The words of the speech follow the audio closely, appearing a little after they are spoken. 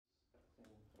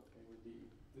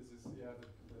This is, yeah,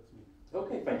 that's me.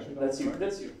 Okay, fine. That's you.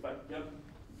 That's you. Fine. Yeah.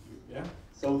 Yeah.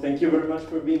 So thank you very much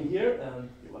for being here, and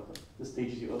you're welcome. The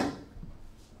stage is yours.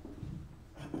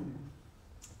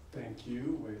 Thank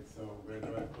you. Wait, so where do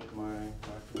I put my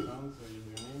microphone so you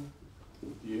hear me?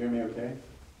 Do you hear me okay?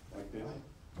 Like this?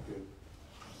 Good.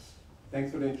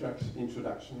 Thanks for the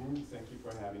introduction. Thank you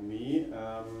for having me.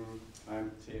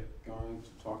 I'm going to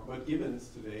talk about gibbons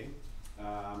today.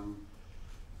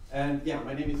 And yeah,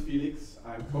 my name is Felix.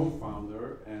 I'm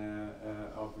co-founder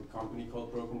of a company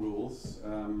called Broken Rules,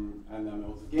 and I'm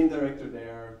also game director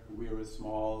there. We're a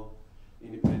small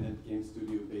independent game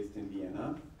studio based in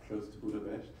Vienna, close to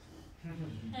Budapest.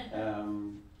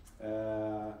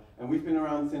 And we've been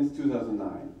around since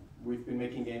 2009. We've been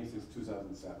making games since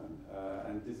 2007,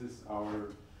 and this is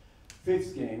our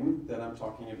 5th game that I'm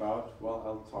talking about. Well,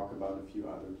 I'll talk about a few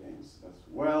other games as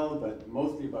well, but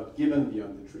mostly about Gibbon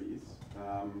Beyond the Trees.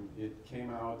 It came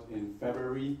out in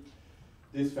February,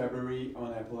 this February,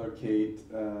 on Apple Arcade,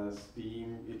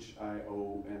 Steam,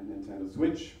 itch.io, and Nintendo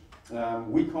Switch.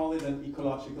 We call it an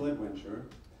ecological adventure.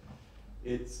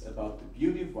 It's about the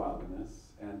beauty of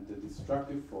wilderness and the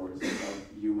destructive force of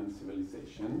human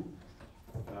civilization.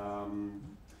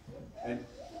 And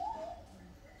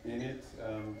in it,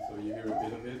 so you hear a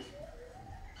bit of it.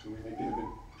 Should we make it a bit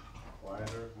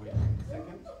quieter? Wait a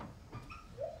second.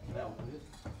 Can I open it?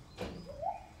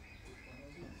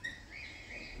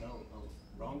 No,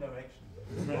 wrong direction.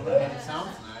 Well, it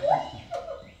sounds nice,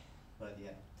 but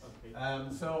yeah. Okay.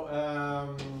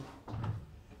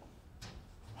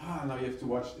 Now you have to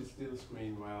watch the still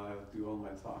screen while I do all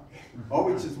my talk. Or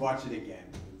we just watch it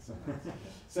again.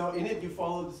 So in it you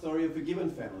follow the story of a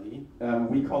gibbon family.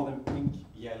 We call them Pink,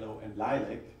 Yellow, and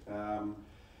Lilac.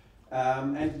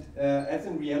 As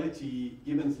in reality,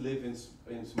 gibbons live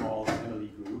in small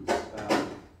family groups.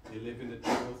 They live in the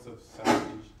jungles of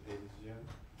Southeast Asia.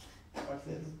 What's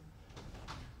this?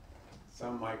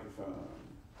 Some microphone.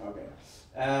 Okay.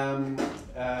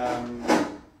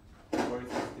 Where is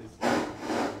this?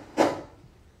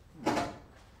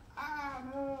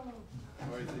 No.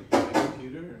 Or is it my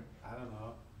computer? I don't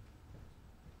know.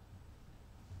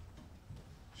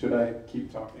 Should I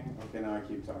keep talking? Okay, now I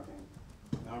keep talking.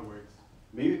 Now it works.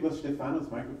 Maybe it was Stefano's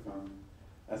microphone.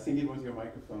 I think it was your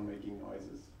microphone making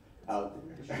noises out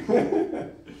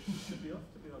there. Should be off,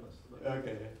 to be honest.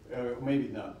 Okay, maybe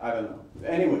not. I don't know.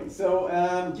 Anyway, so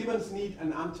gibbons need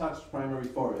an untouched primary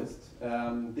forest.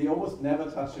 They almost never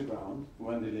touch the ground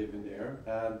when they live in there.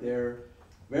 They're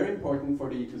very important for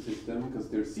the ecosystem because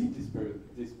they're seed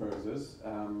dispersers.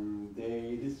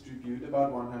 They distribute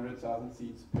about 100,000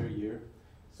 seeds per year.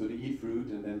 So they eat fruit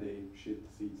and then they shit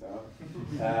the seeds out.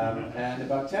 And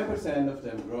about 10% of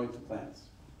them grow into plants.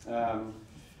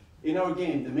 In our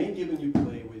game, the main gibbon you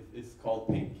play with is called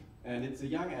Pink. And it's a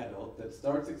young adult that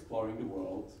starts exploring the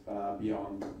world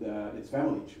beyond its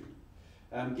family tree.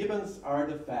 Gibbons are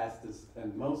the fastest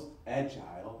and most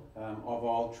agile of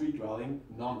all tree-dwelling,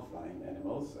 non-flying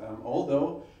animals.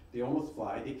 Although they almost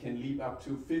fly, they can leap up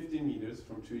to 50 meters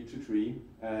from tree to tree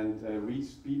and reach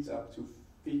speeds up to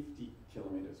 50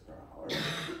 kilometers per hour.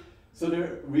 So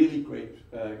they're really great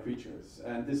creatures.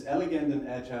 And this elegant and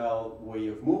agile way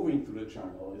of moving through the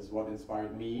jungle is what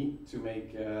inspired me to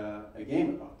make a game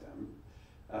about them.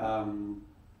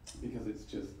 Because it's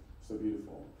just so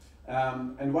beautiful.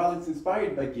 And while it's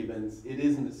inspired by gibbons, it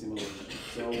isn't a simulation.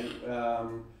 So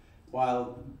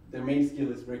while their main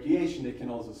skill is recreation, they can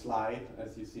also slide,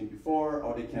 as you've seen before,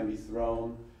 or they can be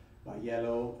thrown by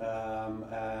Yellow,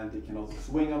 and they can also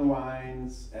swing on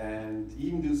vines and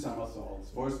even do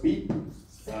somersaults for speed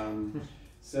boosts.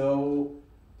 So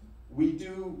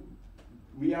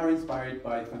we are inspired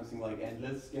by something like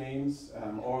endless games,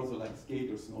 or also like skate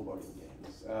or snowboarding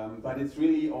games. But it's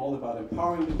really all about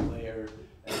empowering the player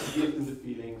and to give them the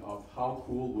feeling of how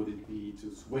cool would it be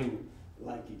to swing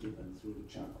like a gibbon through the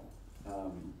jungle.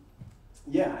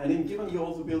 Yeah, and in Gibbon you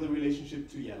also build a relationship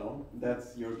to Yellow.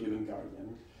 That's your gibbon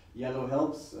guardian. Yellow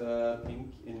helps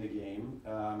Pink in the game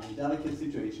in delicate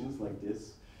situations like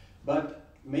this. But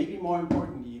maybe more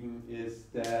important even is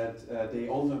that they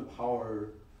also empower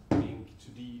Pink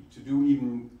to do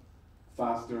even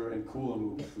faster and cooler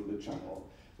moves through the jungle.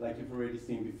 Like you've already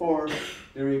seen before,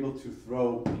 they're able to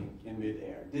throw Pink in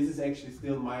midair. This is actually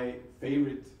still my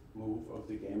favorite move of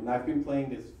the game. And I've been playing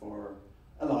this for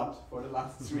a lot for the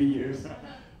last 3 years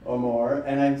or more,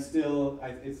 and it's still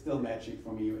magic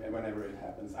for me whenever it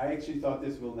happens. I actually thought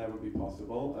this will never be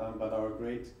possible, but our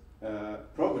great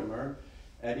programmer,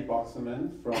 Eddie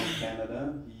Boxerman from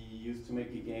Canada, he used to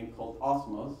make a game called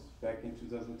Osmos back in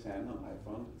 2010 on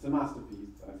iPhone. It's a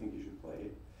masterpiece, I think you should play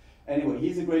it. Anyway,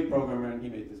 he's a great programmer and he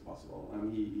made this possible.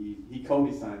 He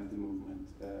co-designed the movement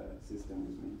system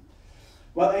with me.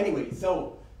 Well, anyway,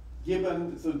 so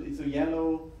given, so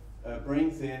yellow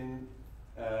brings in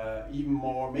even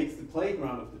more, makes the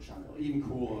playground of the jungle even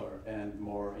cooler and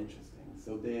more interesting.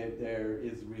 So there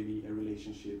is really a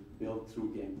relationship built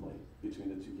through gameplay between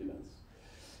the two gibbons.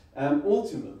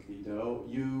 Ultimately, though,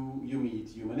 you meet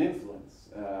human influence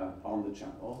on the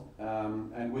jungle,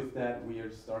 and with that we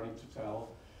are starting to tell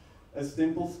a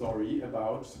simple story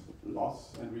about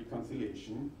loss and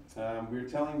reconciliation. We're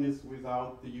telling this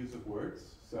without the use of words,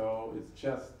 so it's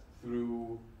just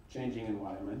through changing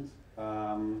environment.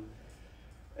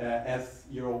 As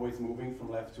you're always moving from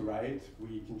left to right,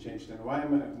 we can change the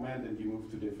environment and you move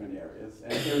to different areas.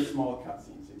 And there are small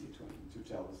cutscenes in between to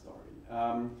tell the story.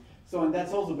 And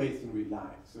that's also based in real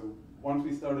life. So once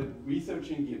we started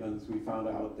researching gibbons, we found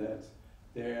out that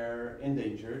they're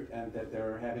endangered and that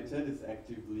their habitat is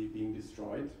actively being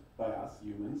destroyed by us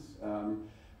humans,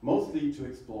 mostly to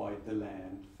exploit the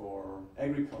land for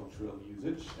agricultural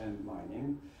usage and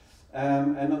mining.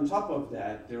 And on top of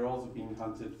that, they're also being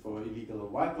hunted for illegal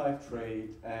wildlife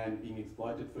trade and being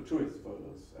exploited for tourist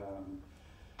photos.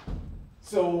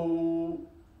 So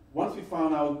once we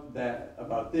found out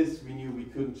about this, we knew we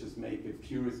couldn't just make a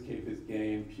pure escapist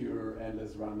game, pure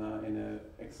endless runner in an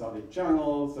exotic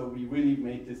jungle. So we really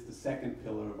made this the second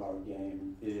pillar of our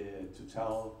game, to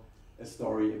tell a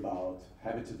story about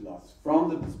habitat loss from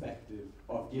the perspective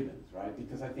of gibbons, right?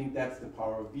 Because I think that's the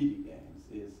power of video games,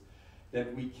 is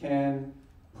that we can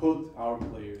put our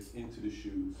players into the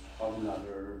shoes of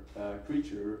another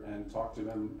creature and talk to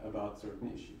them about certain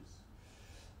issues.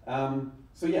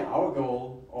 So yeah, our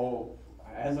goal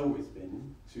has always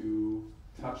been to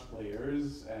touch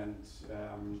players and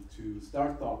to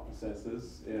start thought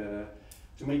processes,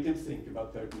 to make them think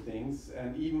about certain things,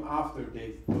 and even after they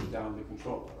put down the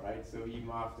controller, right? So even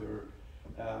after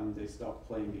they stop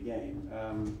playing the game.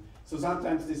 So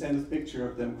sometimes they send us a picture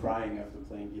of them crying after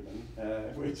playing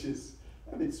Gibbon, which is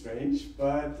a bit strange,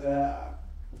 but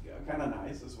kind of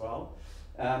nice as well.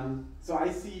 So I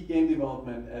see game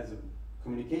development as a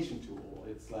communication tool.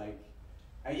 It's like,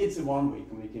 it's a one-way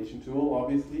communication tool,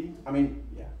 obviously. I mean,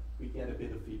 yeah, we get a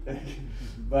bit of feedback,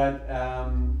 but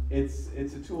it's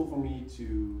a tool for me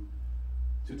to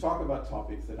talk about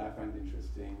topics that I find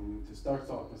interesting, to start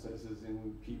thought processes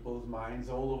in people's minds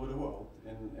all over the world,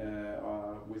 and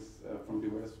from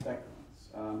diverse backgrounds.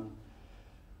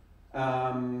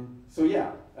 So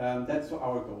yeah, that's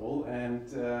our goal, and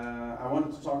I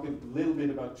wanted to talk a little bit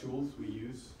about tools we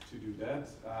use to do that.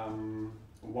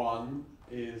 One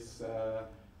is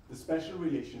the special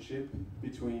relationship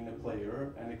between a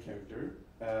player and a character.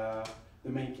 The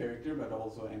main character, but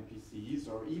also NPCs,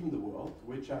 or even the world,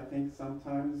 which I think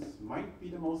sometimes might be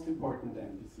the most important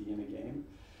NPC in a game.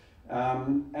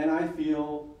 And I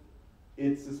feel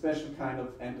it's a special kind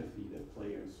of empathy that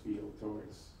players feel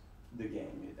towards the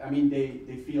game. I mean,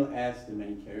 they feel as the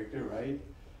main character, right?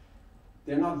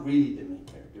 They're not really the main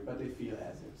character, but they feel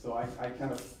as it. So I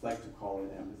kind of like to call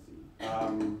it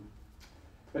empathy.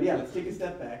 But yeah, let's take a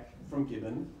step back from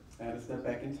Gibbon, and a step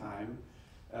back in time.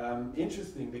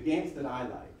 Interesting, the games that I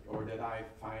like, or that I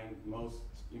find most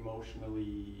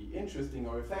emotionally interesting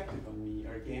or effective on me,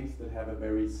 are games that have a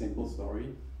very simple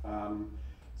story.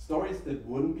 Stories that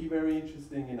wouldn't be very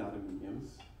interesting in other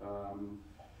mediums.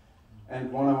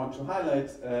 And one I want to highlight,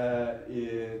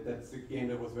 that's a game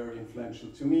that was very influential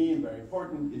to me and very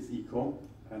important, is ECO,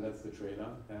 and that's the trailer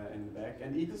in the back.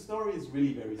 And ECO's story is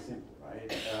really very simple,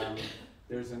 right?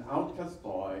 There's an outcast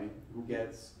boy who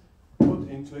gets put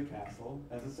into a castle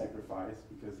as a sacrifice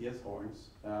because he has horns.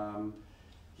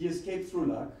 He escapes through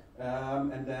luck,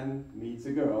 and then meets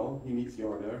a girl. He meets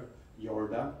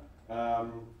Yorda,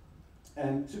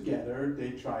 and together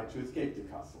they try to escape the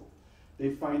castle.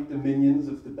 They fight the minions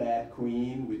of the bad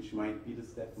queen, which might be the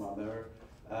stepmother,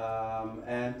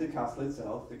 and the castle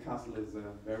itself. The castle is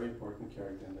a very important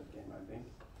character in that game, I think.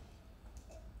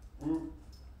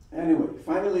 Anyway,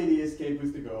 finally they escape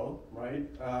with the girl, right?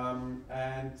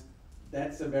 And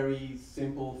that's a very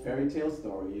simple fairy tale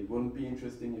story. It wouldn't be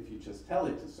interesting if you just tell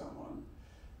it to someone.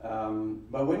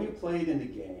 But when you play it in the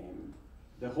game,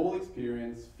 the whole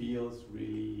experience feels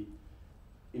really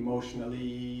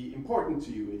emotionally important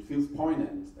to you. It feels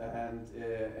poignant, and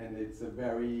it's a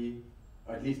very,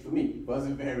 or at least for me, it was a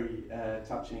very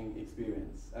touching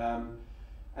experience.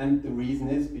 And the reason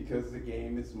is because the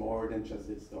game is more than just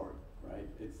its story, right?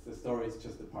 The story is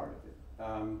just a part of it.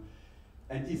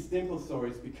 And these simple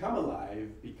stories become alive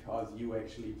because you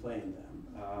actually play in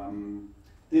them.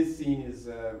 This scene is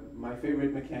my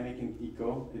favorite mechanic in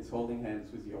ECO. It's holding hands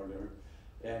with Yorda.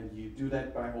 And you do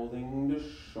that by holding the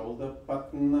shoulder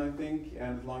button, I think,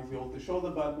 and as long as you hold the shoulder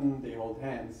button, they hold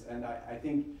hands. And I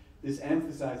think this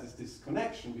emphasizes this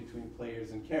connection between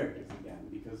players and characters again,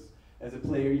 because as a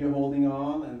player you're holding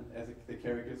on, and the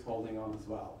character is holding on as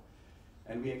well.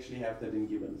 And we actually have that in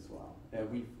Gibbon as well.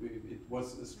 It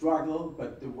was a struggle,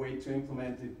 but the way to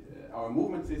implement it, our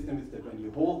movement system is that when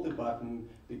you hold the button,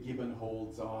 the Gibbon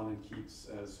holds on and keeps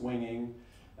swinging.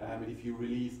 And if you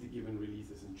release, the Gibbon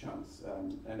releases and jumps.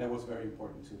 And that was very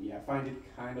important to me. I find it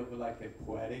kind of like a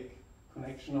poetic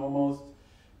connection almost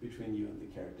between you and the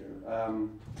character.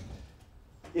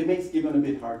 It makes Gibbon a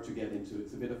bit hard to get into.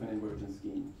 It's a bit of an inversion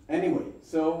scheme. Anyway,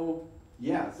 so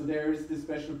yeah, so there is this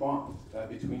special bond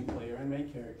between player and main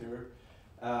character.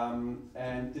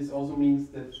 And this also means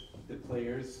that the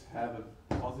players have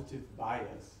a positive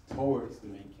bias towards the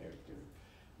main character.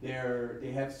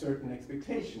 They have certain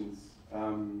expectations.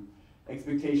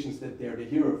 Expectations that they're the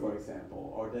hero, for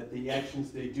example, or that the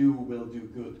actions they do will do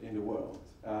good in the world.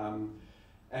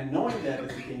 And knowing that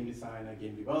as a game designer,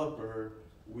 game developer,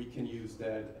 we can use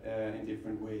that in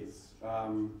different ways.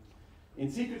 In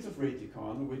Secrets of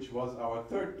Raticon, which was our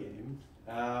third game,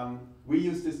 we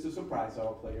used this to surprise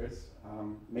our players.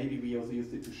 Maybe we also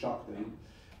used it to shock them.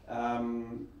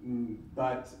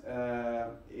 But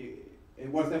it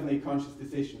was definitely a conscious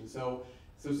decision. So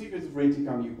Secrets of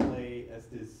Raticon, you play as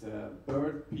this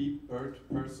bird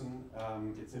person.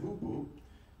 It's a hoopoe,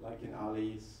 like in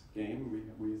Ali's game.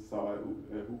 We saw a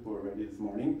hoopoe already this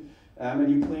morning.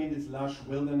 And you play in this lush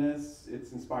wilderness.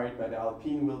 It's inspired by the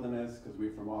Alpine wilderness, because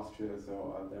we're from Austria,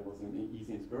 so that was an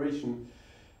easy inspiration.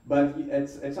 But at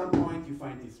some point, you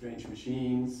find these strange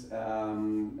machines,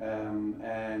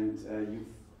 and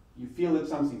you feel that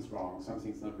something's wrong,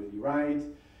 something's not really right.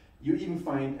 You even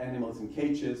find animals in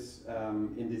cages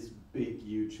in this big,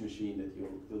 huge machine that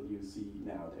you'll see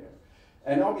now there.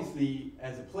 And obviously,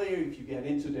 as a player, if you get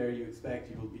into there, you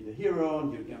expect you will be the hero,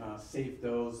 and you're gonna save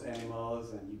those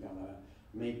animals, and you're gonna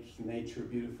make nature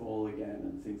beautiful again,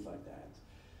 and things like that.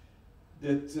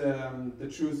 The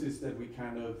truth is that we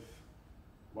kind of,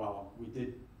 well, we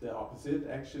did the opposite,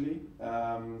 actually.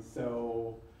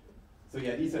 So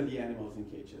yeah, these are the animals in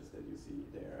cages that you see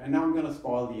there. And now I'm gonna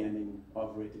spoil the ending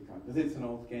of Raticon, because it's an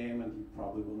old game and you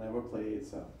probably will never play it,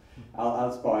 so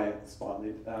I'll spoil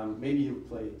it. Maybe you'll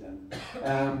play it then.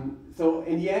 So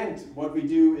in the end, what we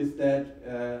do is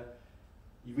that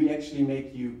we actually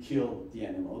make you kill the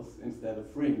animals instead of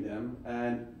freeing them.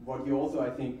 And what you also, I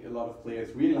think, a lot of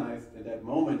players realized at that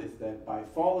moment is that by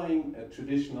following a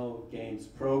traditional game's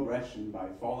progression, by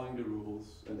following the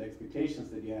rules and the expectations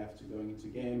that you have to going into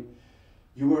game,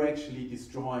 you were actually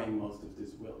destroying most of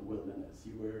this wilderness.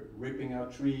 You were ripping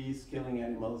out trees, killing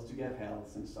animals to get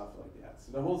health and stuff like that.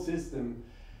 So the whole system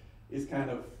is kind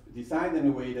of designed in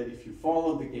a way that if you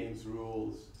follow the game's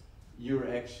rules, you're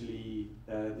actually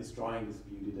destroying this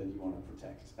beauty that you want to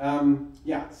protect.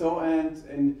 Yeah, so and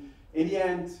in the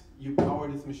end, you power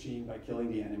this machine by killing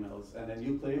the animals, and then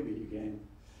you play a video game,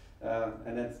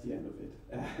 and that's the end of it.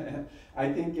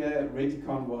 I think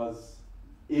Raticon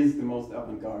is the most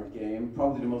avant-garde game,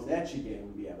 probably the most edgy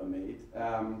game we ever made.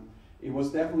 It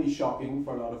was definitely shocking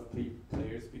for a lot of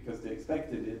players because they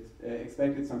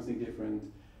expected something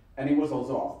different, and it was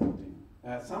also off-putting.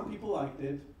 Some people liked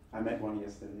it. I met one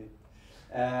yesterday.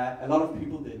 A lot of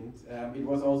people didn't. It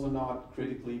was also not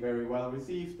critically very well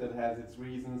received. That has its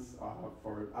reasons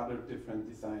for other different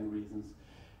design reasons.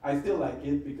 I still like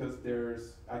it because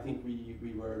I think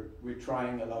we're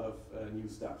trying a lot of new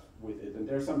stuff with it, and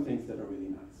there are some things that are really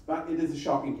nice. But it is a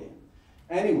shocking game.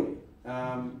 Anyway,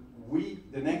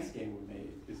 the next game we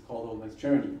made is called Old Man's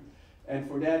Journey, and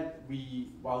for that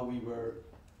while we were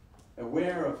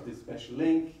aware of this special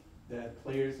link that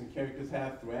players and characters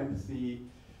have through empathy,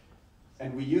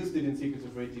 and we used it in Secrets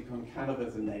of Raticon kind of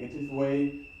as a negative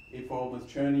way. For Old Man's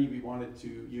Journey, we wanted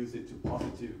to use it to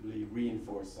positively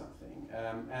reinforce something.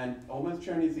 And Old Man's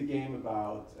Journey is a game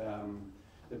about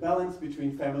the balance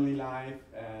between family life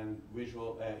and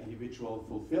individual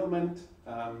fulfillment.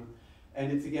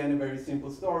 And it's again a very simple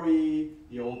story.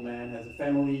 The old man has a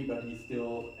family, but he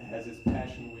still has his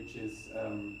passion, which is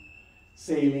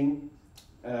sailing.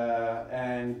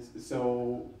 And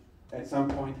so at some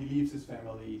point he leaves his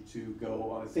family to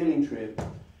go on a sailing trip.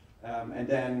 And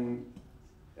then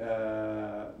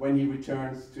when he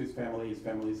returns to his family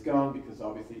is gone, because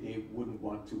obviously they wouldn't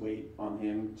want to wait on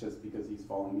him just because he's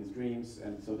following his dreams,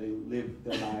 and so they live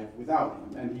their life without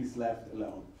him, and he's left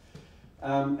alone.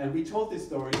 And we told this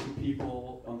story to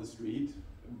people on the street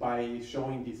by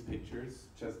showing these pictures,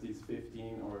 just these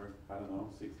 15 or, I don't know,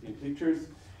 16 pictures.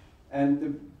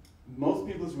 And most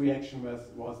people's reaction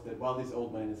was that, well, this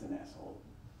old man is an asshole.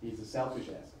 He's a selfish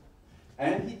asshole.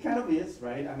 And he kind of is,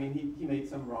 right? I mean, he made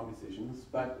some wrong decisions,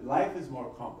 but life is more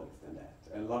complex than that.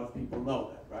 And a lot of people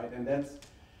know that, right?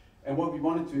 And what we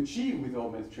wanted to achieve with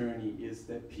Old Man's Journey is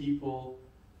that people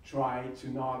try to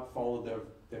not follow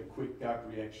their quick gut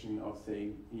reaction of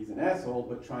saying he's an asshole,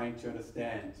 but trying to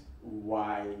understand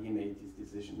why he made these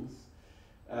decisions.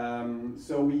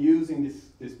 So we're using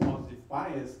this positive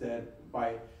bias that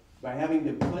by having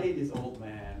them play this old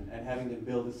man and having them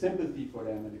build a sympathy for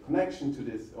them and a connection to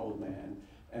this old man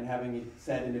and having it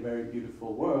set in a very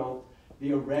beautiful world,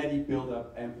 they already build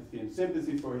up empathy and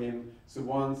sympathy for him. So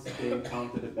once they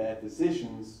encounter the bad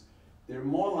decisions, they're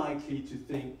more likely to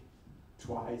think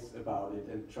twice about it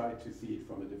and try to see it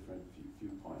from a different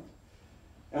viewpoint.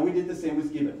 And we did the same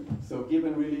with gibbon. So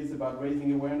gibbon really is about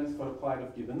raising awareness for the plight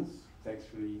of gibbons. It's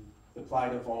actually the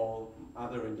plight of all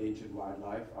other endangered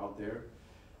wildlife out there.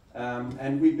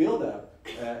 And we build up,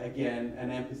 again, an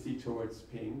empathy towards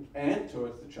Pink and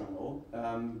towards the jungle,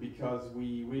 because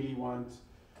we really want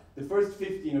the first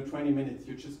 15 or 20 minutes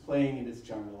you're just playing in this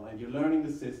jungle and you're learning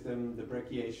the system, the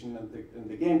brachiation and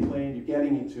the gameplay, and you're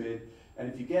getting into it. And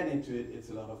if you get into it, it's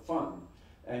a lot of fun.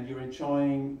 And you're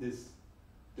enjoying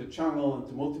the jungle and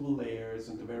the multiple layers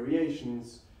and the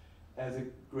variations as a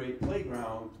great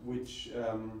playground, which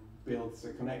builds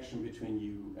a connection between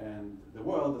you and the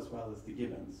world as well as the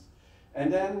gibbons.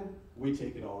 And then we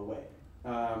take it all away.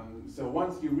 So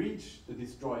once you reach the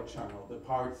destroyed jungle, the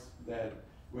parts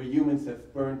where humans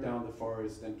have burned down the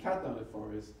forest and cut down the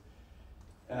forest,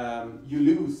 you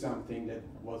lose something that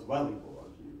was valuable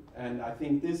of you. And I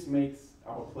think this makes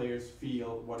our players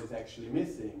feel what is actually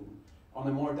missing on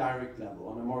a more direct level,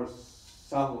 on a more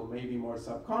subtle, maybe more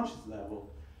subconscious level.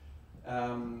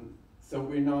 So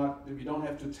we don't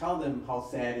have to tell them how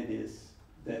sad it is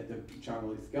that the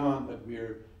jungle is gone, but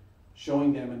we're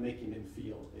showing them and making them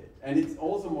feel it. And it's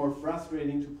also more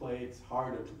frustrating to play, it's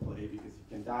harder to play because you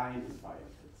can die in these fire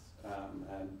pits.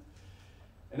 And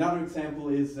another example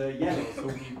is yellow.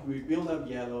 So we build up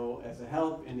yellow as a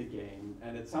help in the game,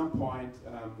 and at some point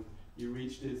you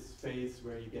reach this phase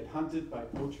where you get hunted by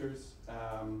poachers,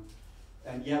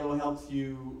 and yellow helps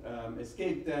you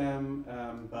escape them,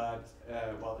 but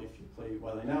well, if you play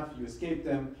well enough, you escape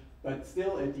them, but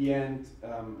still at the end,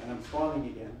 and I'm spoiling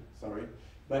again, sorry,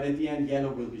 but at the end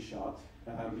yellow will be shot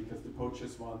because the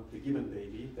poachers want the gibbon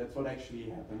baby. That's what actually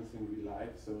happens in real life.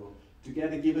 So to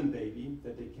get a gibbon baby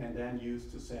that they can then use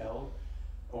to sell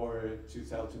or to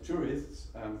sell to tourists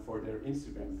for their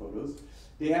Instagram photos,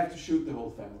 they have to shoot the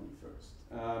whole family first.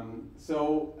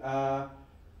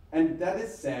 And that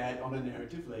is sad on a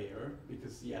narrative layer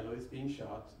because yellow is being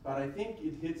shot, but I think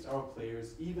it hits our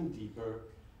players even deeper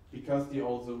because they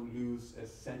also lose a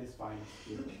satisfying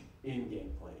skill in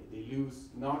gameplay. They lose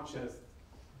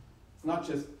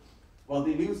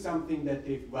they lose something that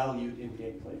they've valued in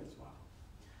gameplay as well.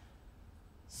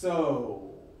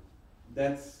 So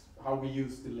that's how we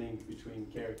use the link between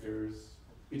characters,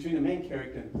 between the main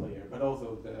character and player, but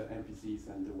also the NPCs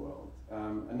and the world.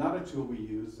 Another tool we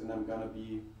use, and I'm gonna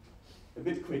be a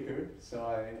bit quicker, so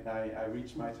I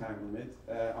reach my time limit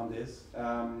on this,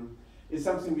 is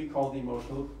something we call the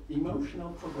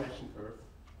emotional progression curve.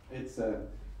 It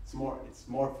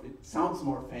sounds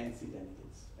more fancy than it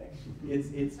is,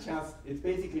 actually. It's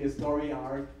basically a story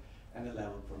arc and a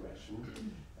level progression.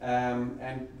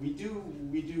 And we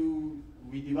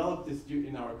developed this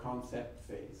in our concept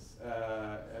phase,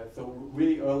 so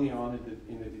really early on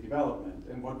in the development.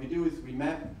 And what we do is we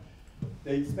map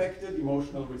the expected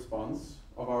emotional response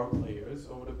of our players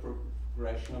over the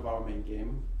progression of our main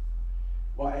game.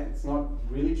 Well, it's not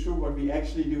really true. What we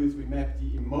actually do is we map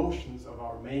the emotions of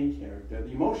our main character.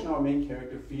 The emotion our main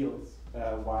character feels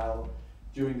while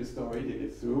during the story they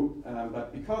live through.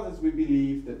 But because we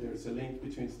believe that there's a link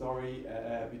between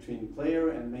between player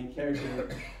and main character,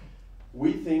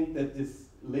 we think that this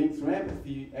link through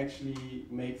empathy actually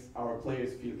makes our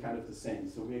players feel kind of the same.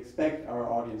 So we expect our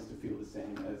audience to feel the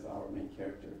same as our main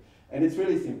character. And it's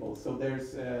really simple. So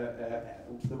there's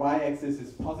the y-axis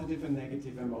is positive and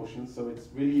negative emotions. So it's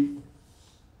really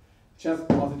just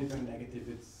positive and negative.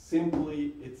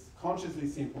 It's consciously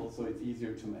simple, so it's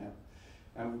easier to map.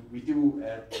 And we do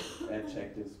add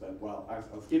adjectives, but well,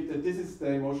 I'll skip that. This is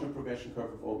the emotional progression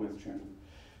curve of Old Man's Journey.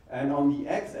 And on the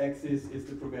x-axis is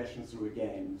the progression through a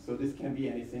game. So this can be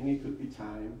anything. It could be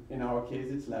time. In our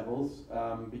case, it's levels,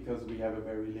 because we have a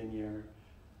very linear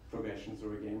progression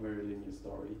through a game, very linear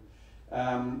story.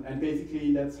 And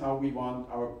basically, that's how we want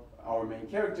our main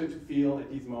character to feel at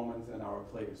these moments and our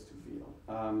players to feel.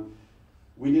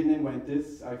 We didn't invent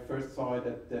this. I first saw it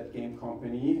at that game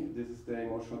company. This is the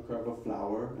emotional curve of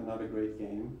Flower, another great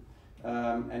game.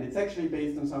 And it's actually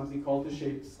based on something called The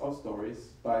Shapes of Stories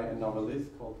by a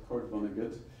novelist called Kurt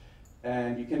Vonnegut.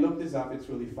 And you can look this up, it's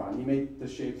really fun. He made the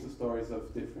shapes of stories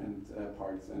of different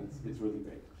parts, and it's really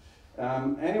great.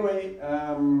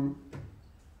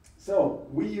 So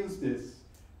we use this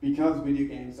because video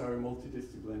games are a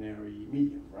multidisciplinary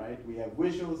medium, right? We have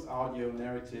visuals, audio,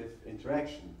 narrative,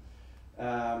 interaction.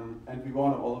 And we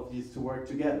want all of these to work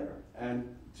together.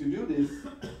 And to do this,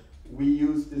 we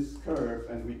use this curve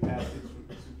and we pass it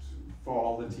for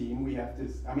all the team. We have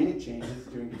this, I mean, it changes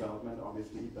during development,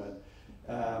 obviously, but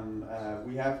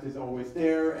we have this always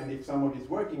there, and if somebody's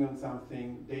working on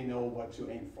something, they know what to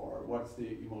aim for, what's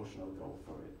the emotional goal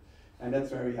for it. And that's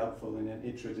very helpful in an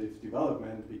iterative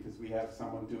development because we have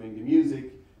someone doing the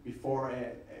music before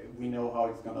we know how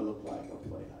it's going to look like or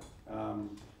play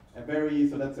like.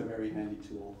 So that's a very handy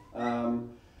tool.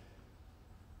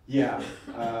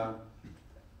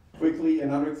 Quickly,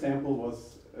 another example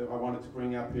was I wanted to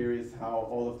bring up here is how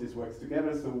all of this works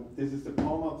together. So this is the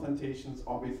Palma plantations.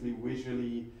 Obviously,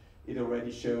 visually, it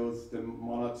already shows the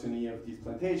monotony of these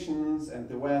plantations and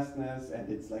the vastness, and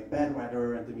it's like bad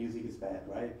weather and the music is bad,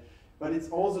 right? But it's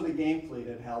also the gameplay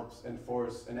that helps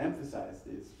enforce and emphasize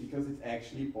this because it's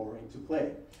actually boring to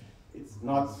play. It's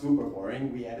not super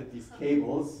boring. We added these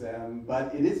cables,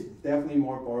 but it is definitely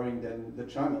more boring than the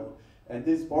jungle. And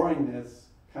this boringness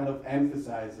kind of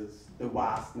emphasizes the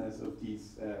vastness of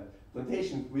these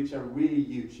plantations, which are really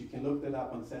huge. You can look that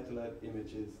up on satellite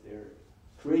images. They're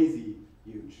crazy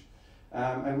huge.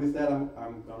 And with that,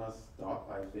 I'm gonna stop,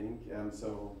 I think.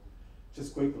 So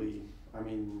just quickly, I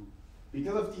mean,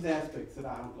 because of these aspects that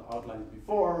I outlined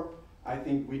before, I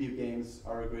think video games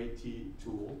are a great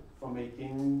tool for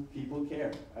making people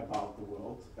care about the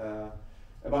world,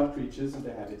 about creatures and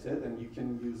their habitat, and you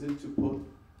can use it to put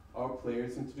our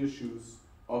players into the shoes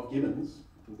of gibbons.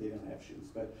 They don't have shoes,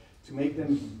 but to make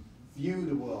them view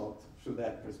the world through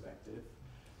that perspective.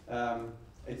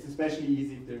 It's especially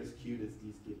easy if they're as cute as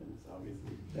these gibbons,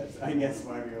 obviously. That's, I guess,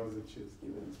 why we also choose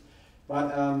gibbons.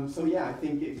 But, so yeah, I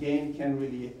think a game can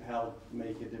really help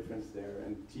make a difference there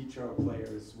and teach our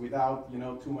players without, you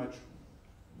know, too much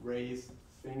raised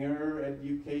finger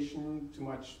education, too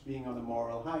much being on a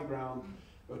moral high ground,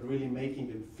 but really making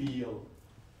them feel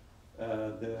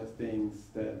the things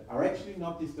that are actually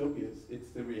not dystopias,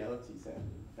 it's the reality,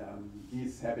 sadly.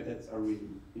 These habitats are really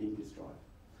being destroyed.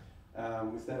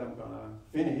 With that, I'm gonna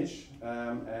finish,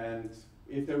 and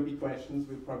if there will be questions,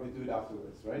 we'll probably do it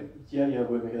afterwards, right? Yeah,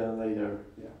 we'll make it later.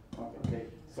 Yeah, okay.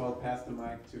 So I'll pass the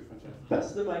mic to Francesco.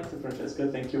 Pass the mic to Francesco,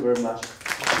 thank you very much.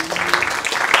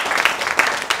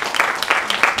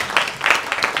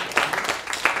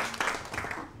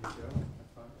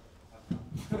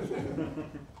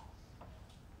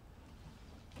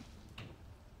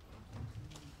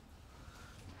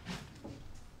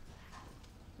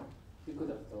 You could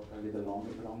have talked a little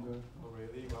longer. Oh,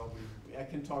 really? Well, I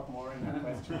can talk more in a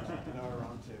question in our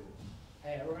roundtable.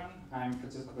 Hey everyone, I'm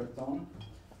Francesco Berton.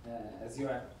 As you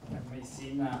have may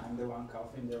seen, I'm the one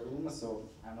coughing in the room, so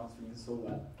I'm not feeling so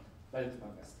well, but I'll do my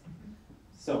best.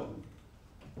 So,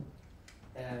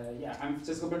 yeah, I'm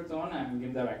Francesco Berton. I'm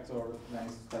game director of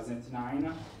Venice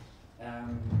 2009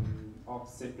 of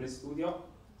Safe Play Studio.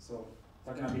 So,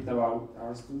 talking a bit about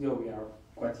our studio, we are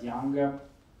quite young.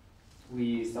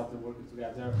 We started working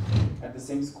together at the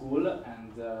same school,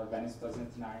 and Venice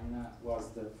 2009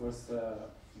 was the first, the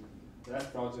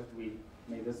last project we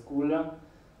made at school.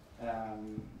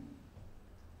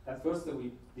 At first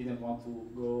we didn't want to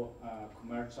go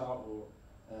commercial or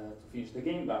to finish the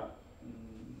game, but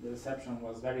the reception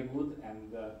was very good,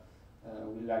 and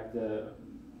we liked the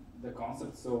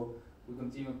concept, so we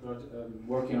continued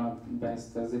working on Venice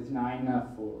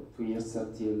 2009 for 2 years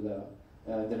until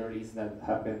the release that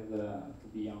happened to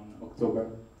be on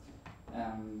October.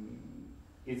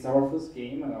 It's our first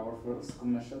game, our first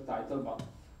commercial title, but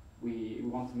we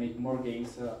want to make more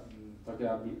games talking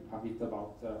a bit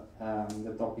about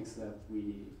the topics that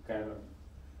we care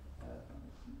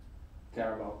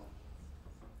about.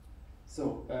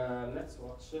 So let's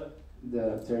watch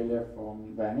the trailer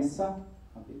from Venice a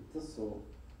bit, so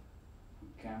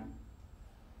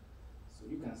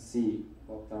you can see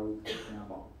what are we talking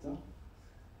about.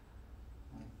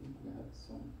 I think we have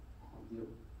some audio.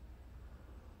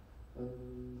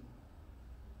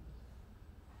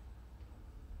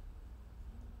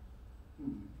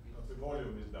 The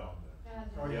volume is down there.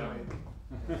 Oh yeah, maybe.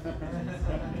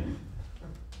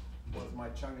 What's my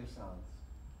chunky sounds?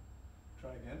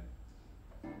 Try again.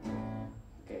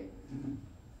 Okay.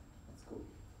 That's cool.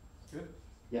 Good?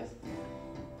 Yes.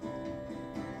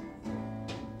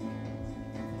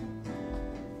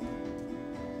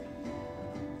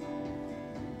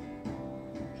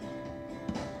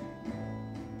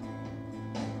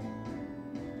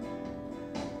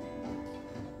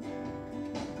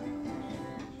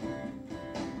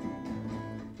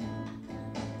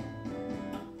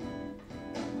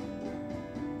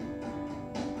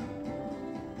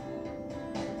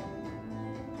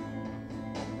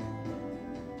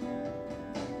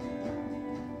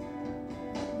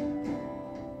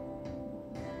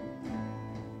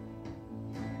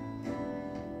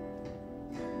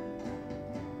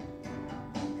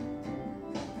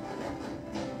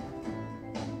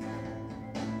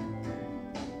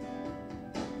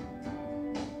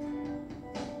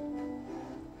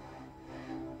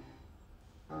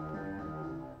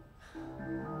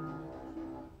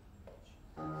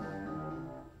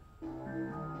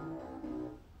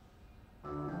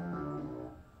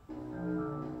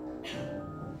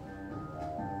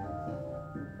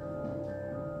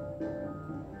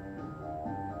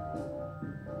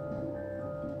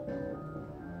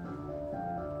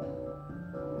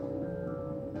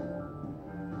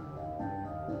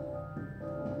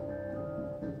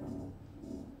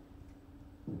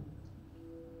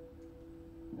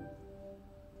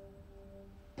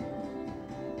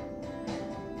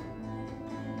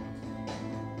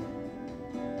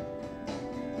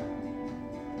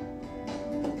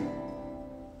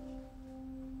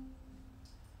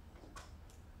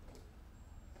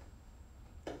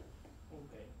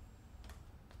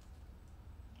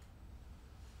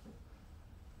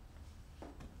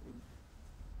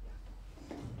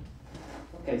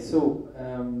 Okay, so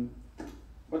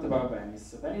what about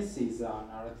Venice? Venice is a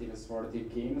narrative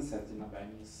explorative game set in a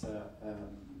Venice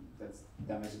that's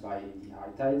damaged by the high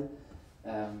tide.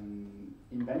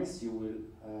 In Venice, you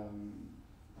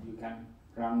can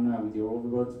run with your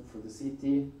overboard through the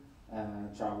city,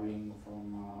 traveling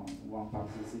from one part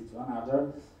of the city to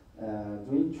another,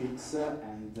 doing tricks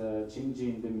and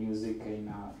changing the music in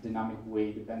a dynamic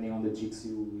way depending on the tricks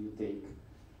you take.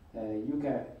 You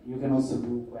can also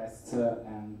do quests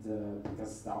and pick up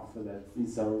stuff that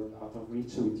is out of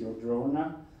reach with your drone,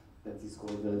 that is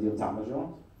called the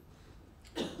automaton,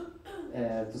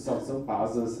 to solve some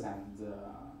puzzles and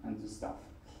do stuff.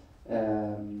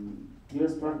 You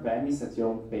explore Venice at your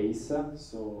own pace,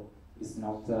 so it's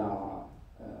not a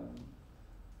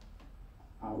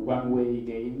one-way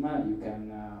game. You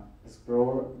can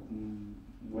explore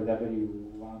wherever you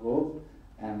want to go,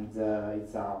 and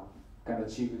it's a kind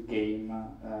of cheap game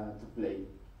to play.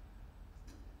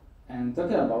 And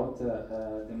talking about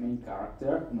the main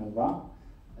character, Nova.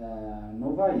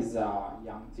 Nova is a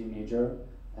young teenager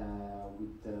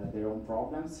with their own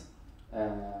problems.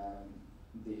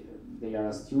 They are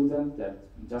a student that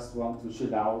just want to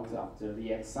chill out after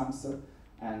the exams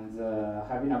and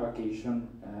having a vacation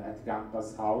at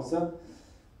grandpa's house.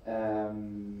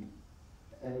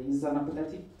 He's an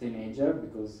apathetic teenager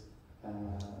because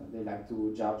they like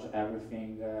to judge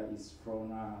everything is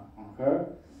thrown on her,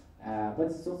 but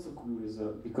it's also curious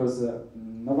because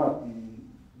Nova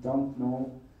don't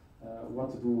know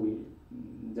what to do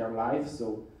in their life,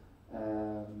 so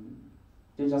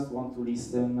they just want to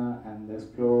listen and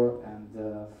explore and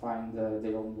find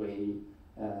their own way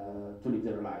to live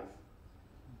their life.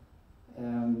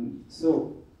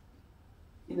 So,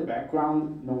 in the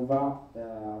background, Nova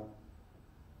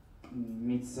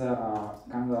meets a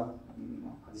kind of a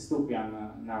dystopian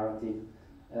narrative.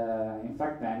 In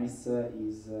fact, Venice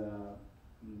is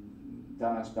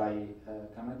damaged by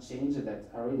climate change that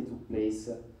already took place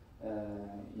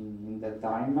in that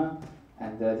time,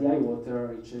 and the high water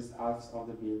reaches half of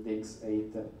the buildings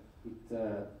with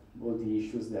all the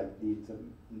issues that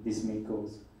this may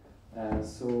cause.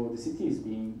 So the city is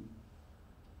being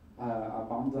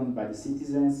abandoned by the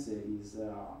citizens. It is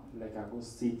like a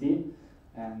ghost city,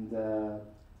 and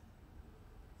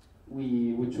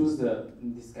we choose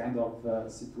this kind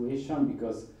of situation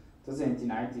because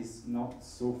 2089 is not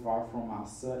so far from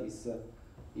us.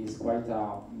 Is quite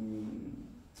a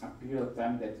period of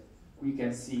time that we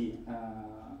can see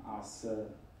us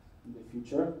in the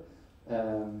future.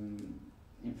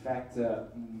 In fact,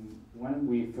 when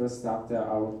we first started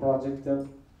our project in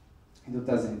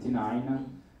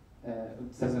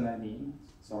 2019,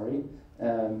 sorry,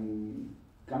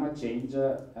 climate change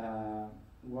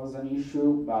was an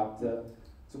issue, but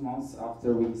 2 months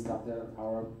after we started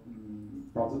our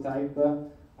prototype, a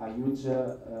huge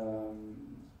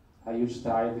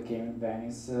tide came in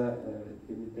Venice.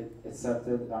 It set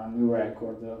a new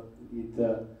record with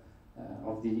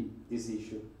of this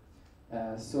issue.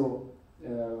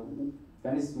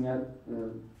 Venice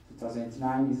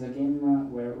 2089 is a game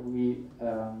where we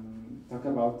talk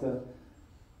about a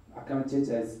climate change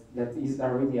that is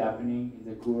already happening in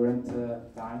the current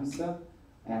times,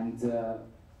 and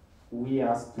we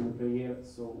ask to the player,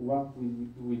 so what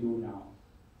do we do now?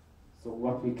 So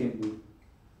what we can do?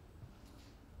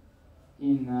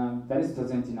 In Venice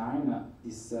 2009,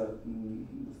 this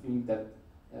thing that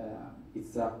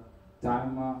it's a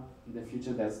time in the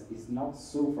future that is not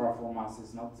so far from us.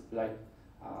 It's not like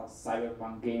a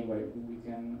cyberpunk game where we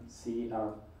can see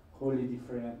a wholly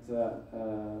different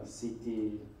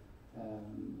city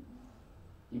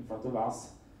in front of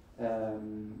us.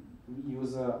 We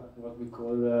use what we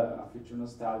call a future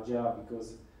nostalgia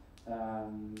because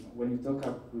when you talk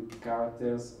with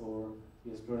characters or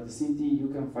you explore the city, you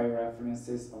can find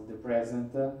references of the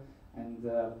present, and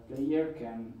the player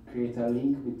can create a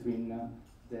link between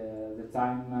the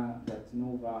time that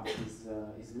Nova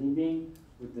is living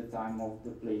with the time of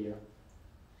the player.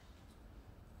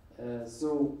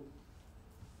 So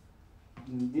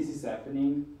this is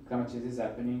happening, climate change is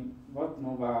happening. What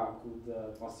Nova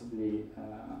could possibly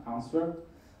answer?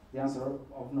 The answer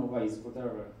of Nova is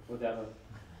whatever.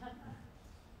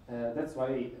 That's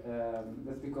why.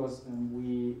 That's because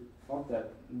we thought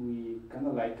that we kind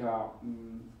of like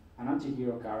an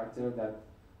anti-hero character that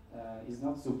is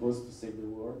not supposed to save the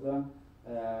world.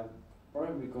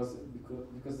 Probably because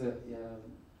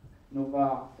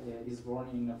Nova is born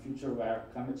in a future where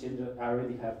climate change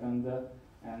already happened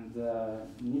and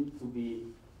need to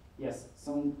be, yes,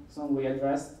 some way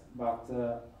addressed, but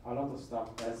a lot of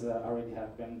stuff has already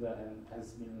happened and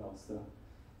has been lost.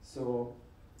 So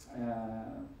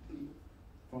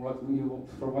from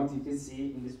what you can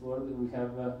see in this board, we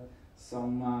have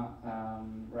some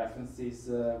references,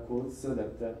 quotes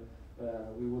that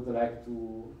we would like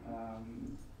to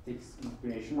take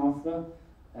inspiration of.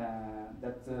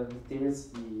 That details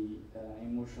the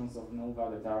emotions of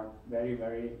Nova that are very,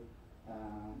 very,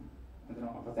 I don't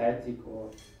know, apathetic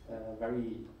or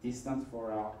very distant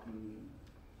for a,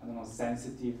 I don't know,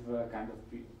 sensitive kind of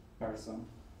person.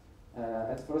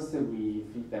 At first we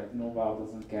think that Nova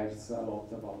doesn't care a lot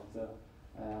about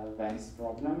Venice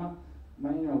problem,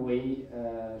 but in a way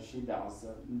she does.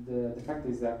 The fact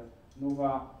is that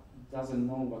Nova doesn't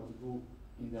know what to do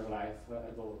in their life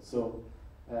at all. So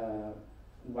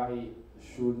why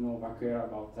should Nova care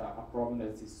about a problem that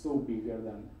is so bigger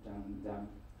than them?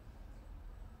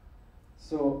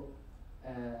 So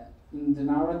in the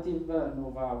narrative,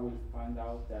 Nova will find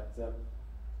out that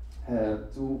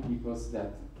two peoples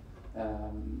that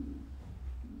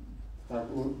are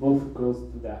both close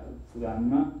to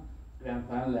them,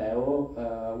 Grandpa and Leo,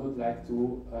 would like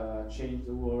to change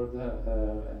the world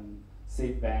and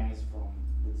save Venice from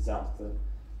the disaster.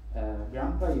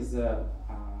 Grandpa is a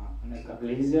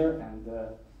glacier and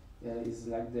is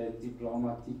like the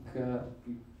diplomatic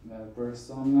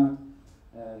person.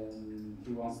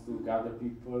 He wants to gather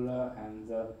people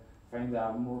and find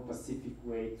a more pacific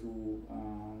way to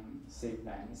save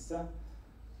Venice.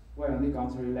 While on the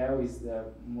contrary, Leo is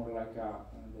more like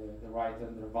the writer,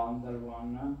 the vandal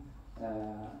one,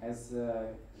 as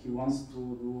he wants to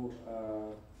do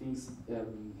things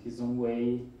his own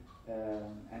way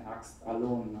and acts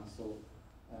alone. So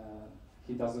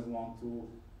he doesn't want to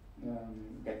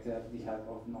get the help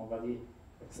of nobody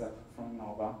except from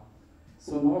Nova.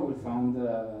 So Nova will find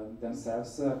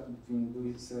themselves between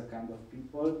these kind of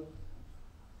people,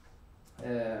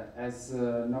 as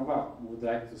Nova would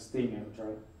like to stay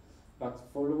neutral. But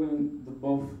following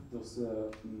both those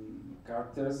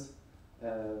characters,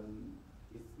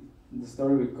 the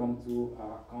story will come to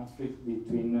a conflict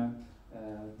between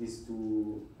these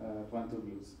two point of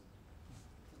views.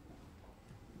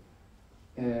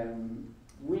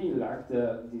 We liked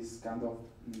this kind of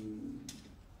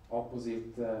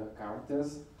opposite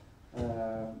characters,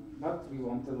 but we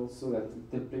wanted also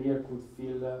that the player could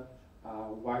feel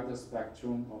a wider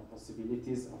spectrum of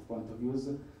possibilities of point of views.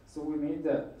 So we made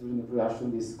during the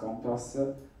production this compass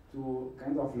to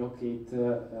kind of locate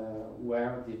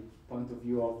where the point of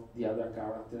view of the other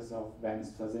characters of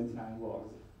Venice 2009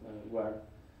 were.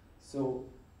 So,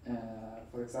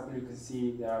 for example, you can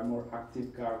see there are more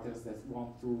active characters that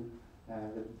want to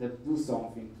that do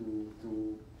something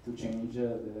to change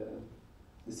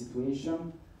the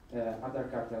situation. Other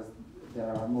characters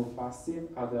that are more passive,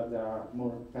 other that are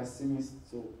more pessimist.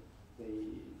 So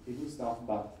they do stuff,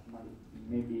 but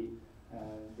maybe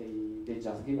they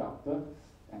just give up.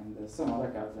 And some other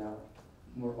characters are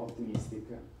more optimistic.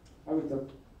 I will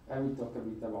talk a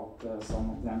bit about some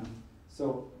of them.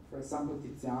 So, for example,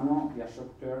 Tiziano, the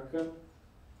shop clerk,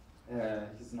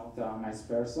 he's not a nice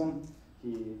person.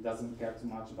 He doesn't care too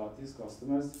much about his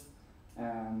customers,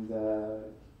 and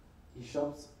his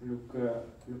shops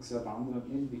looks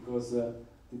abandoned because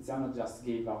Tiziano just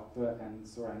gave up and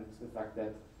surrendered to the fact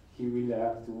that he will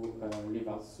have to leave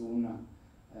out soon.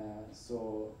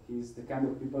 So he's the kind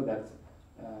of people that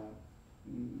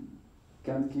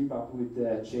can't keep up with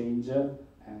the change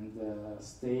and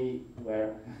stay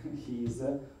where he is,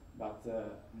 but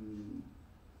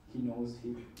he knows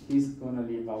he's gonna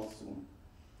leave out soon.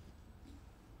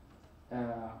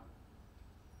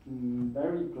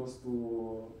 Very close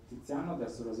to Tiziano,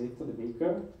 there's Rosetto, the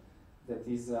baker, that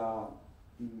is, on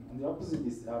the opposite,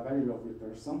 is a very lovely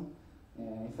person.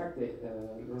 In fact,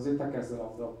 Rosetta cares a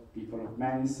lot of people of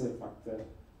Venice. In fact,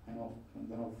 I don't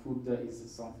know, food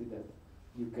is something that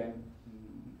you can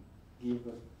give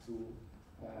to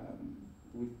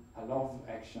with a lot of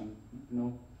action, you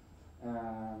know.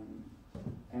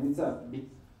 And it's a bit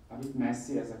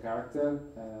messy as a character.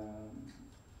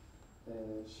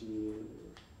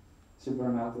 She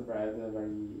burn out the bread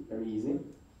very easy.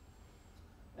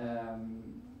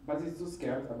 But it's too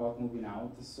scared about moving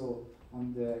out. So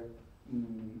on the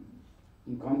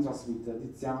in contrast with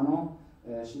Tiziano,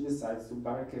 she decides to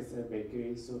barricade her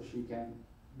bakery so she can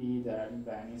be there in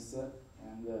Venice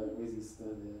and resist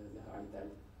the high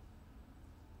tide.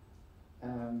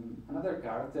 Another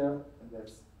character that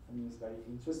for me is very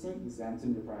interesting is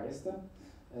Anthony the priest.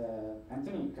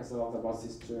 Anthony cares a lot about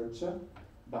his church,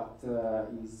 but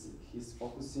he's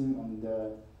focusing on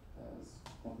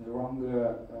the wrong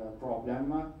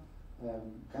problem.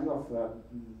 Kind of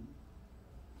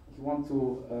he wants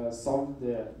to solve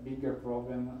the bigger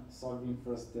problem, solving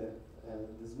first the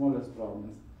smallest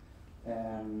problems.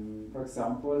 For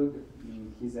example,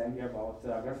 he's angry about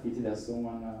graffiti that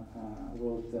someone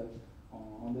wrote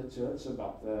on the church,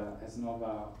 but as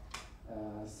Nova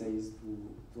says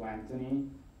to Anthony,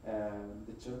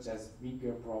 the church has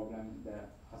bigger problem than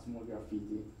a small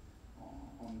graffiti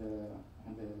on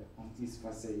this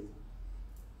facade.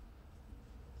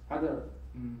 Other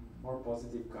more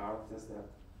positive characters that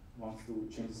want to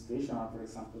change the situation are, for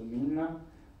example, Minna,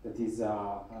 that is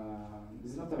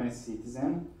not a Venice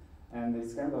citizen, and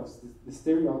it's kind of the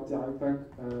stereotypic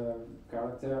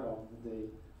character of the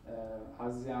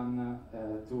Asian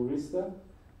tourist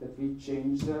that we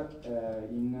changed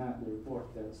in the report.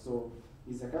 So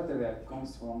it's a character that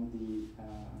comes from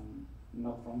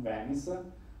not from Venice,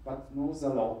 but knows a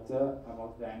lot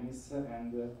about Venice,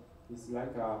 and is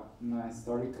like an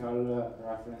historical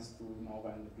reference to Nova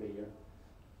and the player.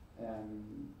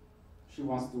 She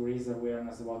wants to raise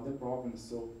awareness about the problem,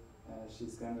 so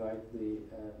she's kind of like the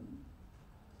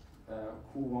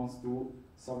who wants to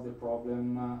solve the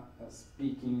problem,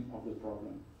 speaking of the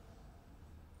problem.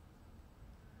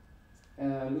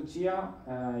 Lucia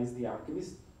is the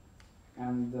archivist,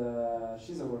 and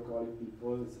she's a workaholic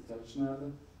people, it's a touch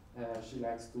nerd. She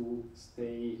likes to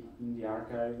stay in the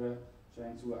archive,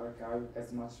 trying to archive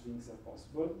as much things as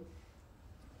possible,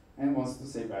 and wants to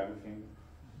save everything.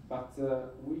 But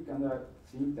we kind of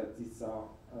think that it's a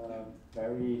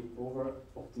very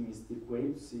over-optimistic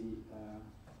way to see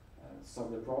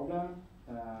solve the problem.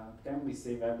 Can we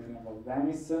save everything about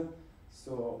Venice?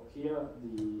 So here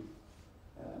the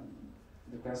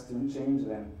question changed,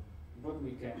 and what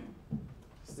we can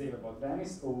save about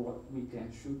Venice, or what we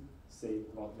should save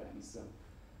about Venice.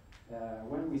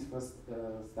 When we first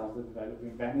started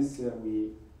developing Venice,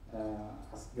 we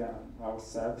asked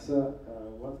ourselves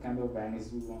what kind of Venice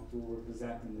we want to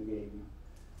represent in the game.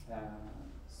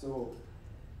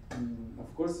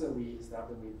 Of course, we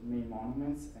started with main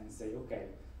monuments and say, okay,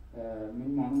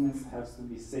 main monuments have to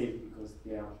be saved because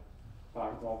they are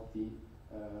part of the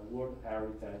World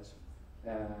Heritage.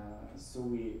 So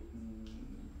we,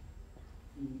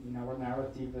 in our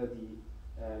narrative, the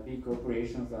big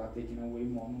corporations are taking away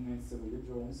monuments with the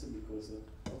drones because,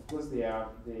 of course, they are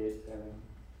the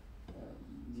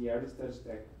heritage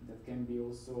that can be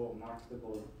also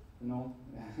marketable, you know,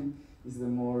 is the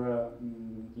more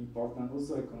important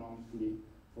also economically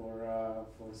for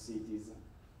cities.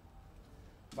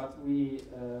 But we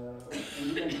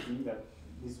didn't think that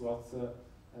this was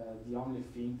the only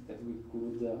thing that we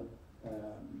could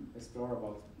explore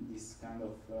about this kind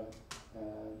of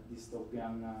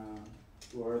dystopian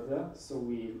world. So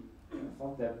we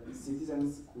thought that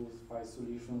citizens could find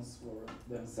solutions for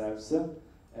themselves,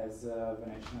 as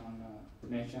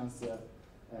Venetians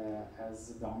has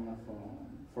done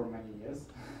for many years.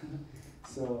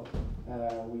 So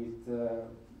we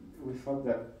thought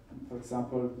that, for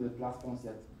example, the platforms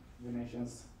that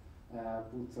Venetians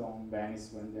put on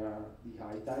Venice when they are the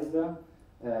high tide,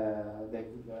 they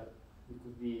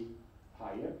could be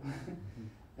higher.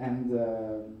 And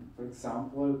for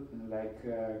example, like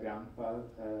Grandpa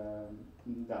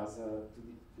does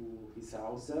to his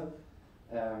house,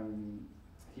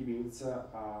 he builds a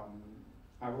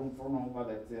room for Nova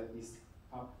that is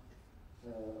up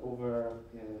over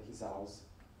his house.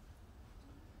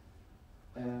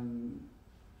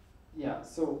 Yeah,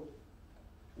 so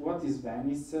what is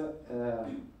Venice?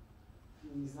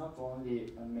 It's not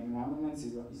only main monuments,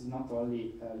 it's not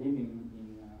only living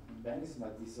in Venice,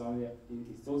 but it's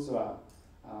also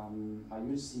a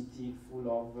huge city full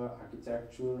of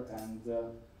architecture and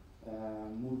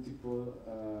multiple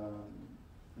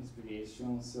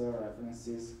inspirations,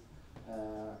 references.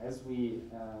 As we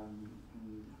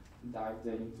dived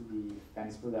into the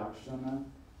Venice production,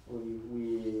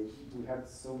 we had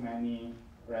so many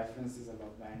references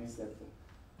about Venice that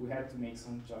we had to make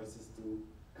some choices to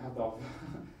cut off,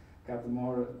 cut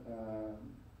more,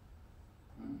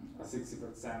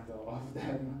 60% of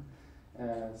them.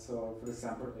 So, for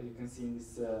example, you can see in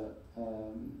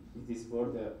this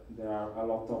board there are a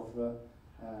lot of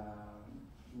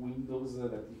windows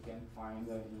that you can find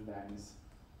in Venice.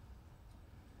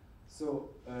 So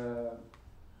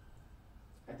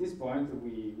at this point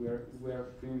we are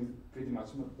pretty much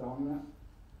done.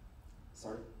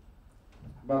 Sorry,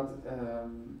 but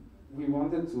we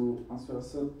wanted to answer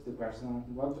also the question: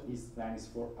 what is Venice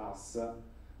for us?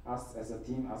 Us as a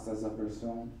team, us as a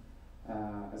person,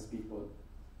 as people.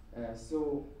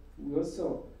 So we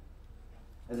also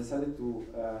decided to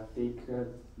take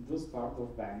those parts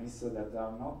of Venice that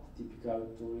are not typical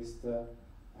tourist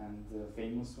and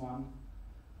famous one.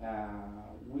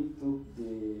 We took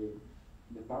the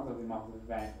part of the map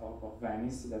of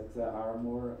Venice that are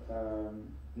more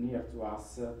near to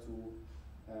us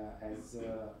as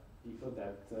people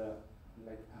that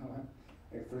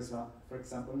like for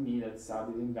example me that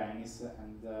studied in Venice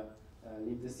and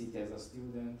leave the city as a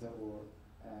student or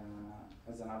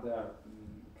as another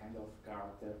kind of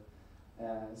character.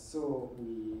 So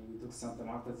we took some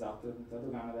tematiche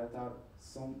Tadogana that are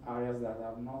some areas that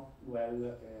are not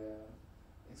well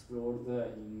explored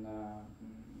in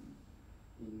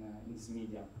this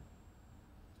media.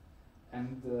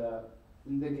 And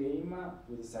in the game,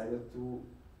 we decided to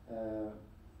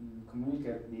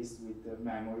communicate this with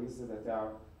memories that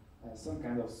are some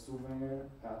kind of souvenir,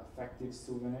 affective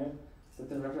souvenir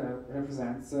that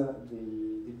represents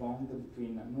the bond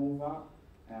between Nova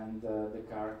and the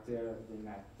character they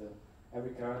met.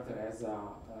 Every character has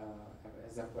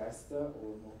a quest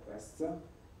or more quests,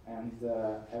 and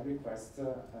every quest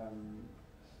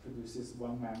produces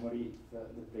one memory if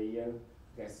the player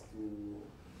gets to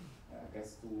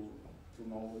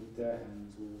know it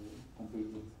and to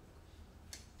complete it.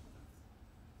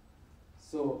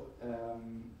 So,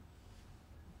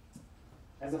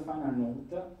 as a final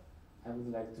note, I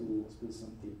would like to spill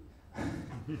some tea.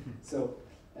 So,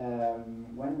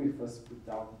 when we first put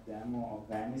out the demo of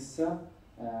Venice, the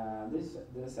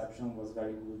reception was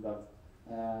very good, but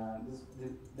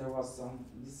there was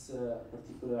this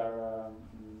particular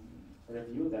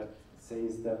review that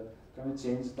says that climate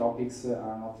change topics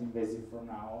are not invasive for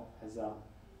now, as a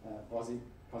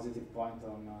positive point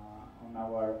on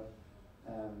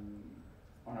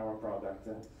our product,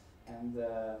 and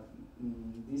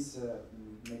this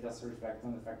made us reflect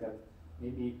on the fact that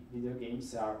maybe video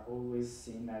games are always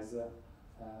seen as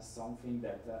something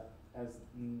that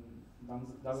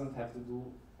doesn't have to do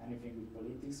anything with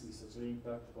politics, with social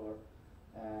impact, or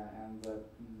and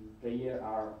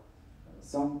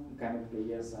some kind of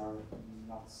players are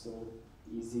not so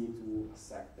easy to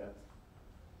accept that.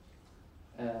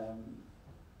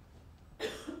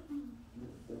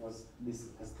 There was this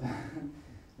as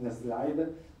the slide.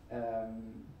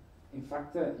 In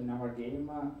fact, in our game,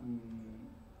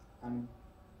 an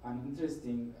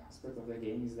interesting aspect of the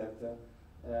game is that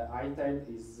iTide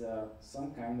is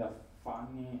some kind of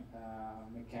funny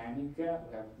mechanic we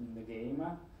have in the game,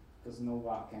 because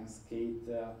Nova can skate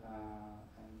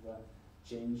and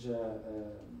change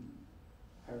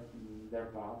their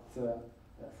path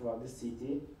throughout the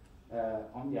city.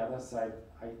 On the other side,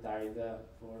 iTide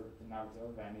for the narrative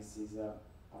of Venice is a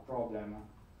problem.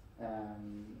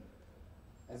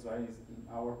 As well as in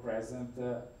our present,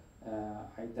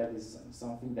 iTide is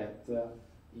something that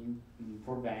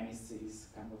for Venice is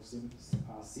kind of a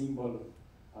symbol,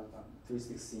 a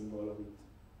touristic symbol of it.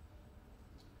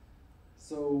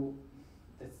 So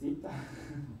that's it.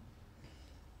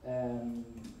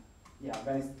 Yeah,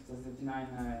 Venice 2039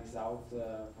 is out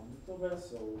from October,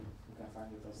 so you can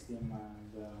find it on Steam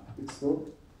and Epic Store,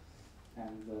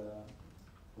 and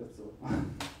that's all.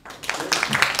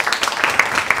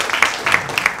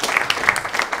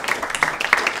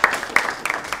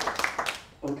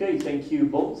 Okay, thank you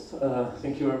both.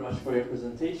 Thank you very much for your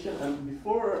presentation. And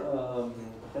before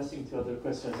passing to other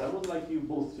questions, I would like you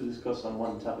both to discuss on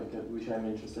one topic which I'm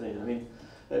interested in. I mean,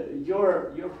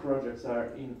 your projects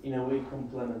are in a way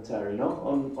complementary, no?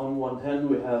 On one hand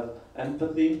we have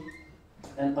empathy,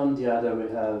 and on the other we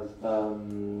have,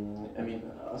 I mean,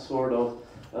 a sort of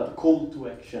call to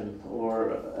action,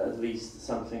 or at least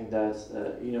something that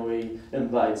in a way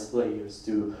invites players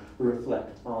to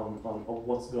reflect on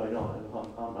what's going on and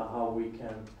on how we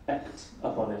can act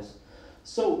upon it.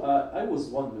 So I was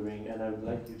wondering, and I would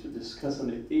like you to discuss on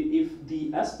it, if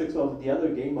the aspects of the other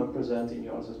game are present in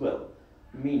yours as well.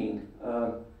 Meaning,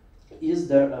 is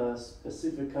there a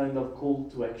specific kind of call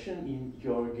to action in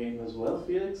your game as well,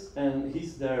 Felix? And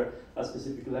is there a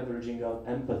specific leveraging of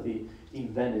empathy in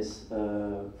Venice,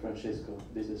 Francesco?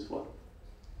 This is what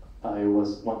I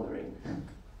was wondering.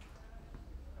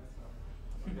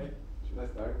 Okay, should I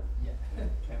start? Yeah.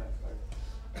 Can I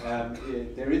start?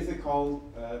 There is a call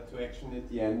to action at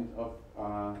the end of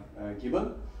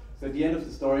Gibbon. So at the end of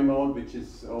the story mode, which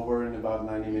is over in about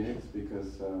 90 minutes,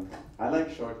 because I like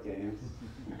short games.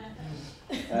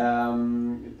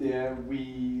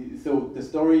 So the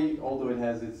story, although it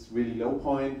has its really low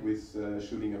point with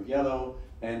shooting of yellow,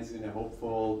 ends in a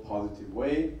hopeful, positive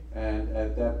way. And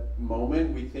at that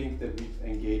moment, we think that we've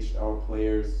engaged our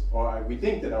players, or we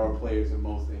think that our players are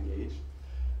most engaged.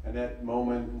 And at that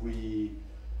moment, we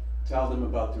tell them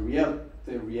about the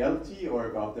reality, or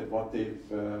about that what they've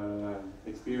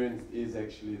experienced is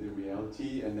actually the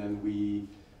reality, and then we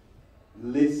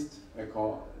list the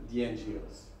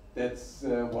NGOs. That's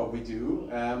what we do.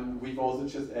 We've also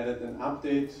just added an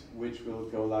update which will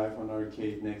go live on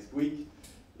Arcade next week.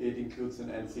 It includes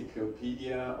an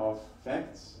encyclopedia of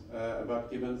facts about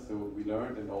gibbons, so we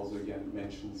learned, and also again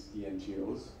mentions the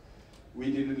NGOs.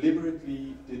 We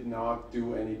deliberately did not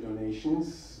do any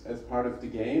donations as part of the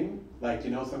game, like,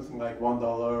 you know, something like $1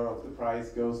 of the prize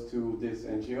goes to this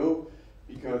NGO,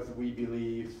 because we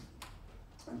believe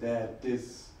that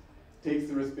this takes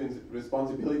the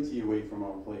responsibility away from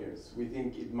our players. We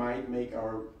think it might make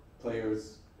our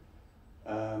players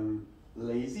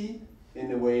lazy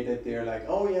in a way that they're like,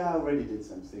 oh yeah, I already did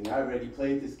something. I already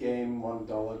played this game,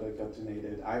 $1 that got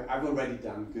donated. I've already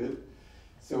done good.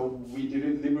 So we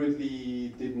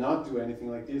deliberately did not do anything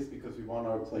like this because we want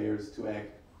our players to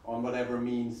act on whatever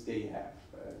means they have,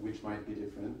 which might be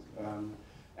different.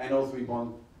 And also we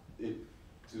want it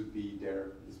to be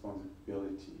their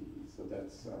responsibility. So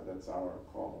that's our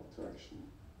call to action.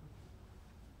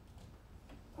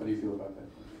 How do you feel about that?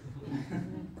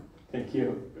 Thank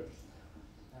you.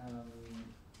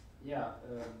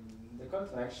 The call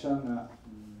to action,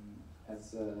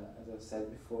 as I've said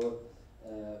before,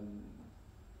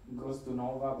 goes to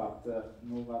Nova, but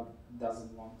Nova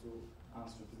doesn't want to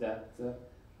answer to that.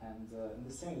 And in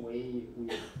the same way, we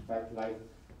felt like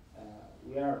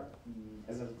we are,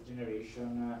 as a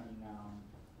generation,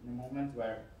 in a moment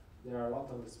where there are a lot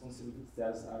of responsibilities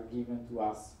that are given to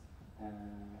us,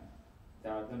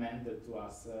 that are demanded to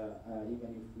us,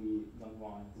 even if we don't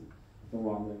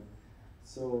want them.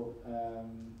 So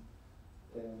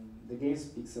the game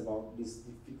speaks about this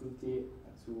difficulty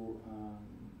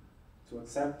to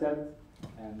accept that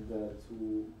and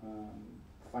to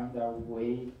find our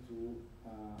way to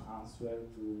answer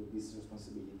to these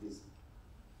responsibilities.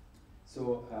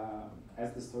 So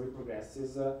as the story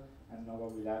progresses, and Nova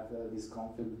will have this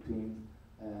conflict between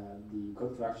the call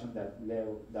to action that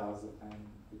Leo does and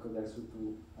the call to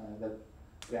action that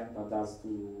Grandpa does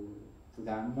to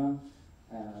them.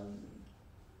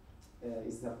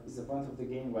 Is the point of the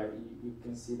game where you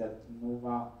can see that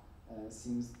Nova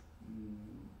seems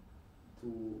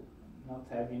to not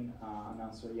having an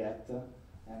answer yet,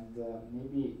 and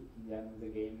maybe in the end of the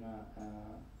game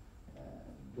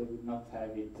they will not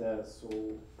have it so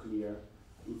clear.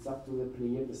 It's up to the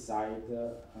player to decide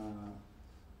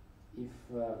if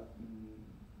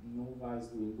Nova is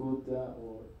doing good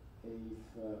or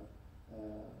if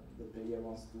the player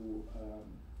wants to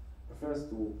prefers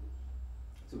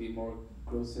to be more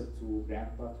closer to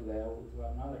Grandpa, to Leo, to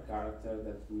another character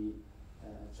that we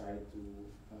try to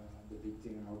depict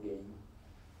in our game.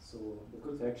 So the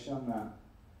call to action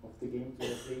of the game to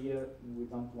the player, we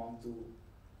don't want to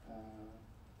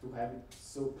have it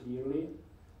so clearly,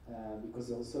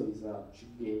 because also it's a chill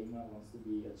game, wants to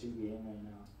be a chill game in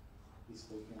a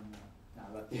dystopian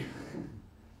narrative.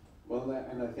 Well,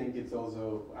 and I think it's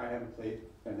also, I haven't played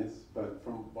Venice, but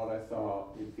from what I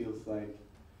saw, it feels like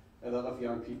a lot of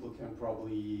young people can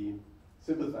probably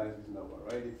sympathize with Nova,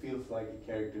 right? It feels like a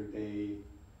character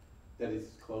that is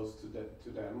close to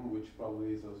them, which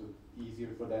probably is also easier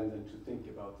for them than to think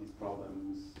about these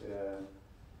problems.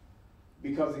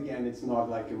 Because again, it's not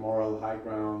like a moral high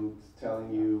ground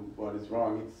telling you what is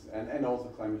wrong. And also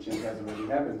climate change has already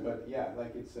happened, but yeah,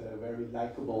 like it's a very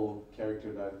likable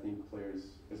character that I think players,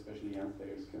 especially young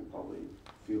players, can probably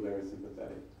feel very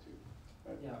sympathetic to.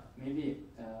 Right? Yeah, maybe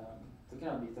talking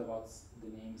a bit about the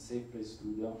name Safe Play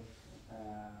Studio,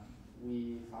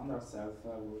 we found ourselves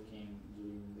working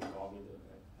during the COVID,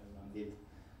 everyone did,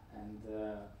 and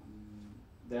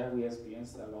there we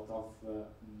experienced a lot of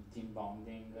team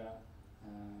bonding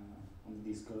on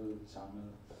the Discord channel.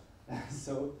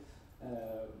 So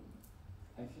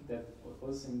I think that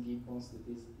also in Gibbons that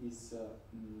is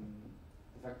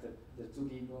the fact that the two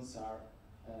Gibbons are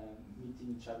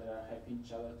meeting each other, are helping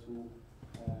each other to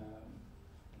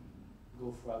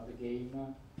go throughout the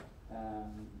game.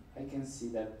 I can see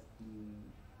that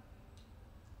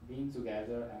being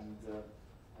together and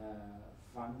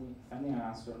finding an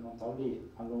answer not only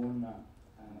alone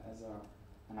as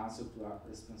an answer to our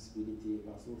responsibility,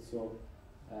 but also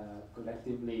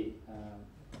collectively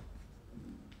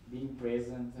being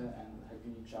present and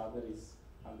helping each other is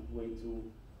a way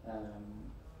to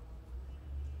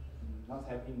not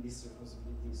having this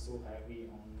responsibility so heavy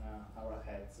on our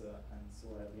heads and so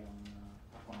heavy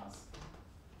upon us.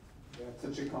 Yeah, it's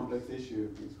such a complex issue,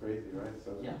 it's crazy, right?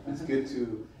 So yeah. It's good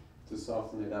to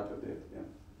soften it up a bit, yeah.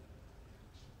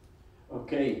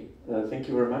 Ok, thank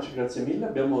you very much, grazie mille.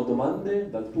 Abbiamo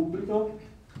domande dal pubblico.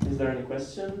 Is there any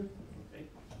question? Okay.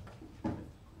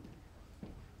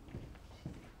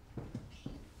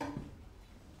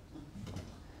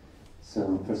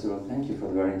 So, first of all, thank you for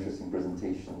the very interesting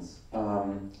presentations.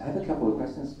 I have a couple of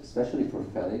questions, especially for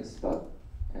Felix, but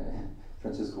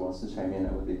Francesco wants to chime in,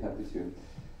 I would be happy to.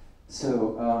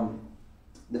 So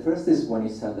the first is when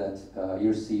you said that you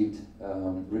received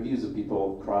reviews of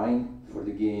people crying for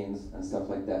the games and stuff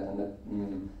like that, and that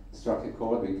struck a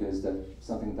chord because that's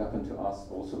something that happened to us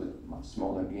also with a much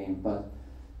smaller game. But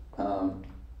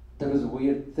that was a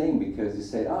weird thing because you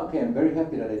said, oh, okay, I'm very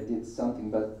happy that I did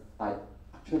something, but I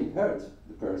actually hurt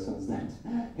the persons that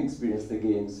experienced the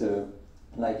game. So,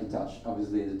 like you touched,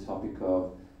 obviously the topic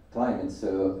of climate.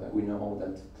 So we know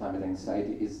that climate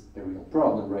anxiety is a real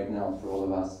problem right now for all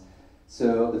of us.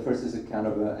 So the first is a kind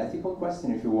of an ethical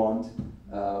question, if you want.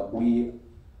 We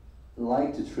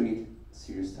like to treat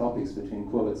serious topics between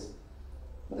quotes,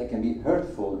 but they can be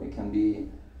hurtful. It can be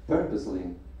purposely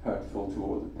hurtful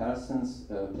toward the persons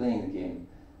playing the game.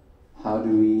 How do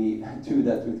we do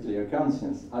that with clear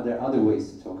conscience? Are there other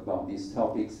ways to talk about these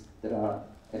topics that are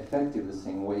effective the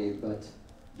same way, but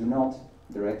do not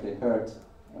directly hurt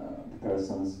the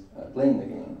persons playing the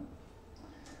game?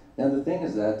 The other thing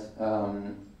is that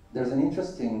there's an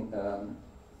interesting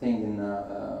thing in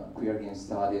queer game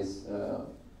studies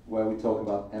where we talk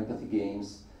about empathy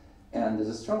games, and there's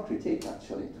a strong critique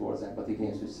actually towards empathy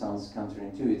games, which sounds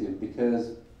counterintuitive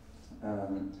because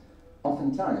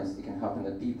oftentimes it can happen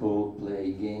that people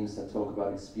play games that talk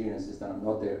about experiences that are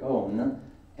not their own,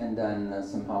 and then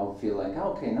somehow feel like,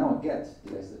 oh, okay, now I get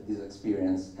this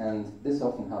experience. And this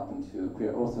often happened to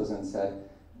queer authors and said,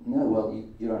 no, well,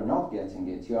 you are not getting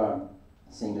it. You are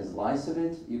seeing a slice of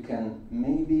it. You can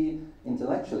maybe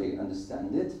intellectually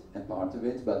understand it, a part of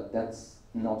it, but that's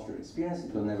not your experience.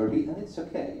 It will never be, and it's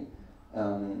okay.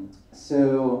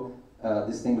 So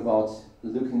this thing about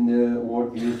looking the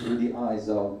worldview through the eyes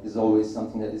of is always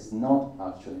something that is not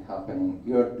actually happening.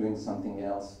 You're doing something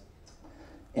else.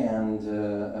 And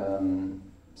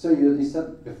so you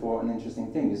said before an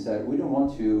interesting thing. You said, we don't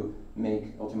want to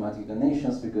make automatic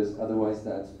donations because otherwise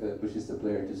that pushes the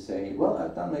player to say, well,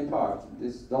 I've done my part.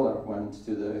 This dollar went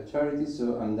to the charity,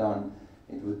 so I'm done.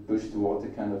 It would push toward a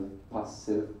kind of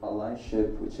passive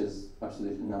allyship, which is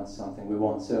absolutely not something we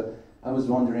want. So I was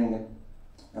wondering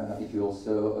if you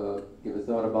also give a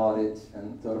thought about it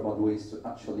and thought about ways to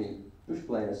actually push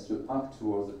players to act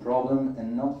towards the problem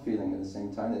and not feeling at the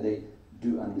same time that they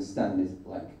do understand it,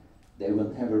 like they will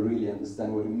never really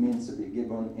understand what it means to be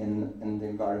gibbon in the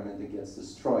environment that gets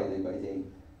destroyed day by day.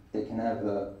 They can have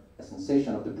a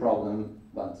sensation of the problem,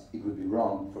 but it would be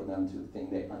wrong for them to think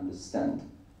they understand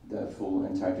the full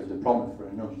entirety of the problem for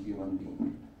a non-human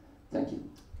being. Thank you.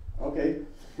 Okay.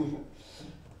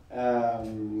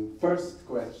 First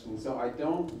question. So I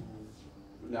don't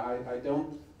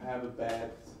have a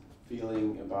bad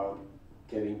feeling about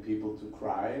getting people to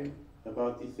cry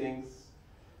about these things.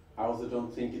 I also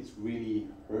don't think it's really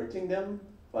hurting them.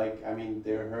 Like, I mean,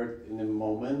 they're hurt in a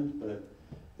moment, but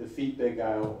the feedback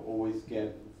I always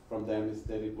get from them is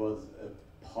that it was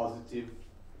a positive,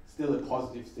 still a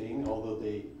positive thing, although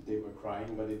they were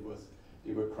crying, but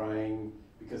they were crying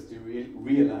because they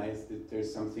realized that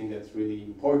there's something that's really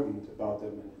important about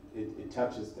them and it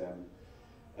touches them.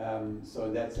 So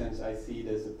in that sense, I see it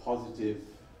as a positive,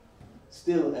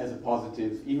 still as a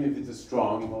positive, even if it's a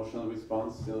strong emotional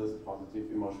response, still as a positive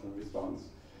emotional response.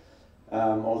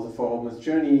 Also for Almost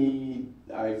Journey,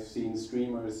 I've seen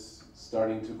streamers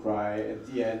starting to cry at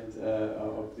the end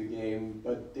of the game,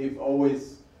 but it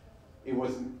was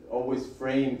always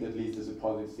framed at least as a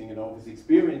positive thing and always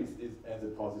experienced as a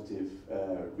positive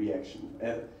reaction.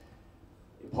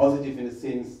 Positive in a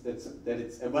sense that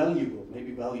it's a valuable,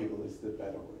 maybe valuable is the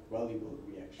better word, valuable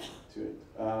reaction to it.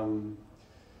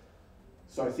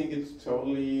 So I think it's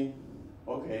totally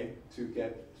okay to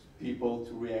get people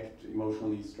to react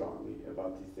emotionally strongly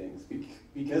about these things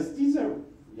because these are,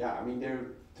 yeah, I mean, they're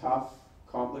tough,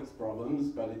 complex problems,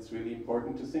 but it's really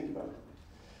important to think about it.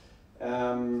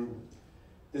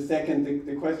 The second,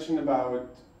 the question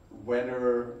about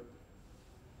whether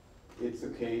it's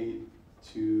okay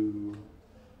to,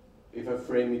 if I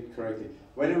frame it correctly,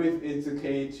 whether it's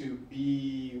okay to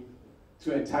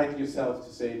entitle yourself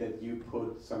to say that you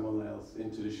put someone else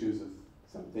into the shoes of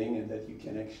something and that you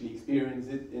can actually experience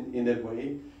it in that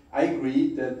way. I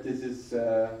agree that this is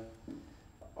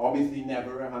obviously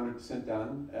never 100%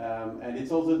 done, and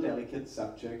it's also a delicate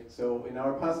subject. So in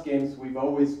our past games, we've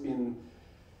always been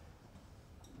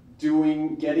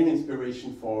getting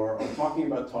inspiration for or talking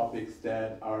about topics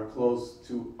that are close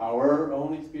to our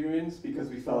own experience because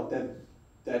we felt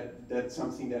that that's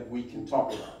something that we can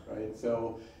talk about, right?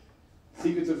 So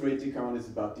Secrets of Retikon is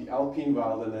about the Alpine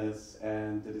wilderness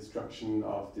and the destruction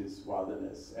of this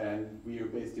wilderness. And we are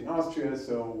based in Austria,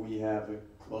 so we have a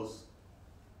close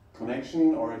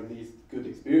connection or at least good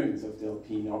experience of the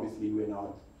Alpine. Obviously, we're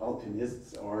not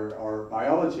alpinists or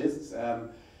biologists,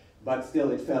 but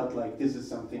still it felt like this is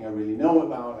something I really know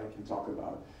about, I can talk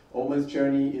about. Omen's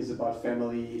journey is about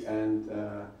family and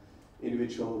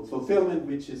individual fulfillment,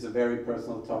 which is a very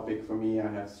personal topic for me. I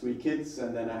have 3 kids,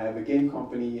 and then I have a game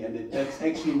company, and that's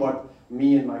actually what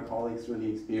me and my colleagues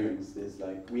really experienced. Is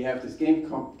like we have this game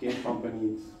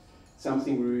company. It's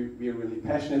something we're really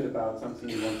passionate about, something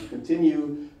we want to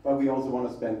continue, but we also want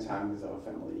to spend time with our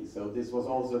family. So this was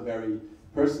also a very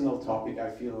personal topic.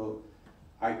 I feel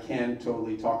I can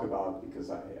totally talk about because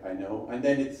I know. And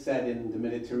then it's set in the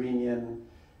Mediterranean.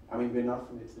 I mean, we're not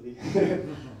from Italy,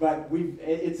 but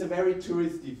it's a very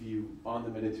touristy view on the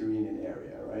Mediterranean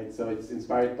area, right? So it's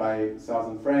inspired by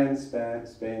southern France,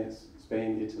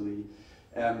 Spain, Italy,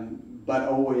 but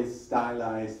always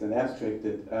stylized and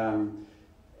abstracted.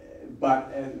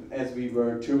 But as we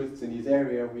were tourists in this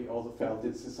area, we also felt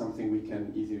this is something we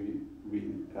can easily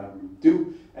really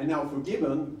do. And now for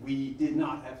Gibbon, we did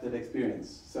not have that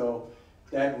experience. So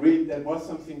that was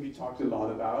something we talked a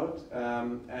lot about,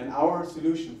 and our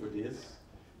solution for this,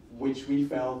 which we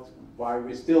felt why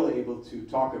we're still able to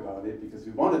talk about it, because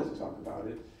we wanted to talk about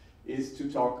it, is to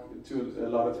talk to a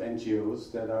lot of NGOs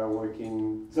that are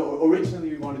working. So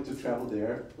originally we wanted to travel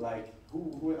there, like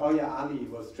oh yeah, Ali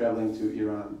was traveling to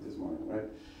Iran this morning, right?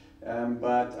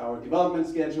 But our development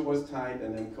schedule was tight,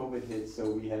 and then COVID hit,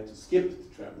 so we had to skip the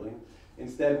traveling.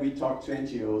 Instead, we talked to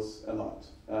NGOs a lot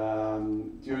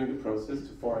during the process,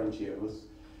 to 4 NGOs,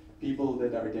 people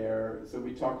that are there. So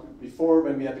we talked before,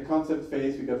 when we had the concept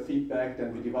phase, we got feedback,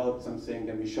 then we developed something,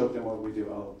 then we showed them what we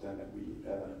developed, and then we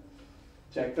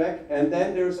checked back. And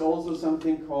then there's also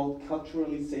something called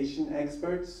culturalization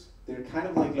experts. They're kind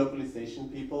of like localization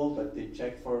people, but they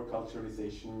check for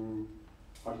culturalization,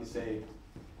 how do you say,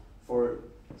 for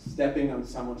stepping on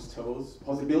someone's toes,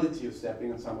 possibility of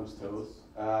stepping on someone's toes.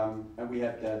 And we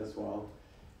had that as well.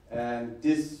 And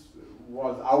this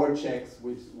was our checks,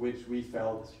 which we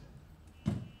felt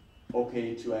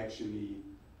okay to actually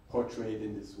portray it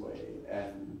in this way.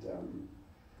 And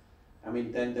I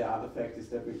mean, then the other fact is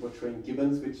that we're portraying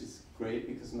gibbons, which is great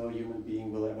because no human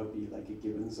being will ever be like a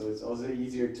gibbon. So it's also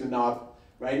easier to not,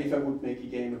 right? If I would make a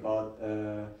game about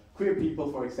queer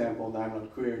people, for example, and I'm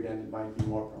not queer, then it might be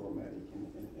more problematic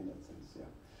in that sense. Yeah.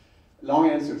 Long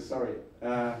answer, sorry,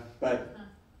 but.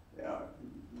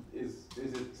 Is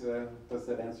it, does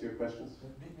that answer your questions?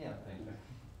 Yeah, thank you.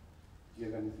 Do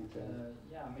you have anything to add?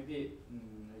 Yeah, maybe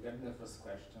regarding the first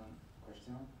question,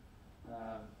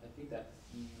 I think that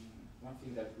one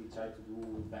thing that we try to do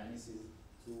with Venice is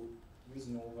to use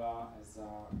Nova as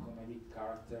a comedic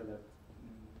character that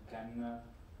can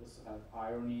also have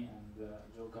irony and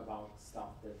joke about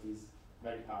stuff that is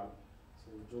very hard.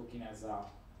 So joking as a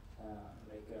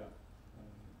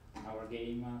our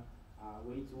game, a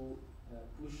way to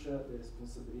push the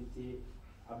responsibility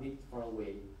a bit far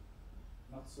away.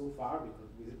 Not so far, because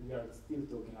we are still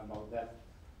talking about that,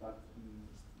 but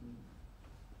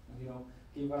you know,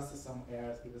 give us some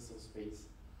air, give us some space.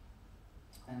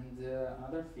 And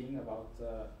another thing about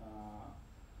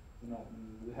you know,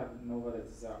 we have Nova that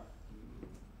is a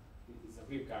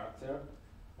queer character,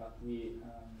 but we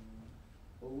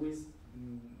always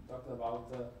talked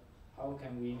about how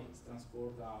can we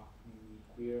transport a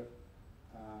queer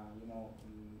you know,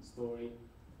 story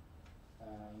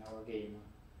in our game.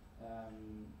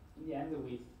 In the end,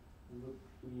 we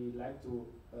like to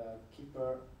keep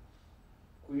her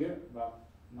queer, but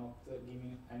not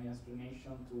giving any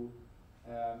explanation to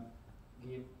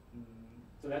give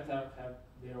to let her have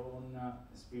their own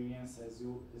experience. As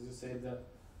you said,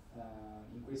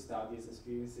 in queer studies,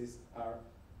 experiences are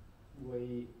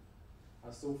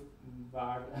so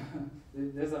varied.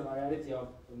 There's a variety of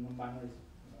non-binary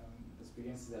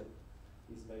experiences that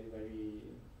is very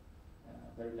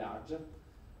large,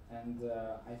 and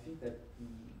I think that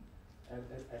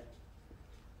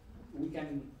we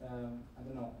can I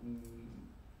don't know,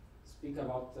 speak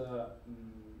about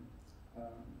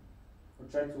or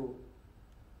try to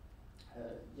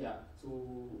yeah,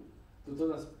 to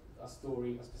tell us a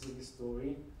story, a specific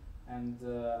story, and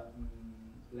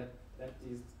let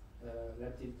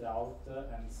it out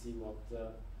and see what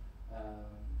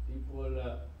people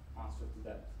answer to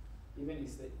that. Even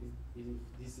if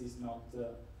this is not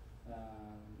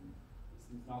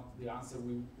it's not the answer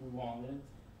we wanted,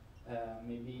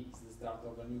 maybe it's the start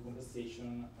of a new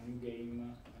conversation, a new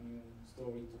game, a new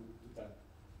story to tell.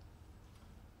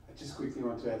 I just quickly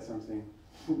want to add something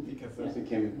because something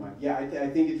came in mind. Yeah, I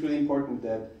think it's really important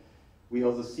that we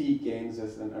also see games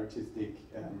as an artistic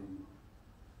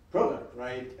product,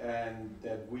 right? And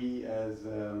that we as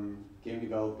game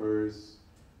developers,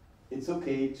 it's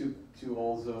okay to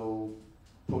also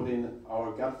put in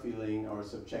our gut feeling, our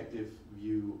subjective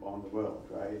view on the world,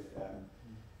 right?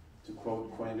 To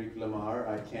quote Kendrick Lamar,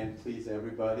 I can't please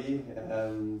everybody.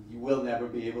 You will never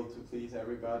be able to please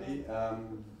everybody.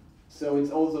 So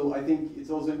it's also, I think it's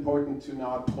also important to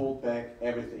not hold back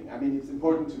everything. I mean, it's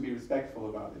important to be respectful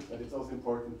about it, but it's also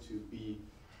important to be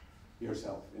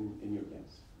yourself in your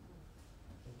games.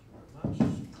 Thank you very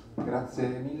much.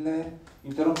 Grazie mille.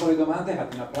 Interrompo le domande,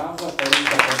 fate un applauso a Felix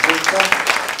e a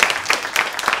Francesco.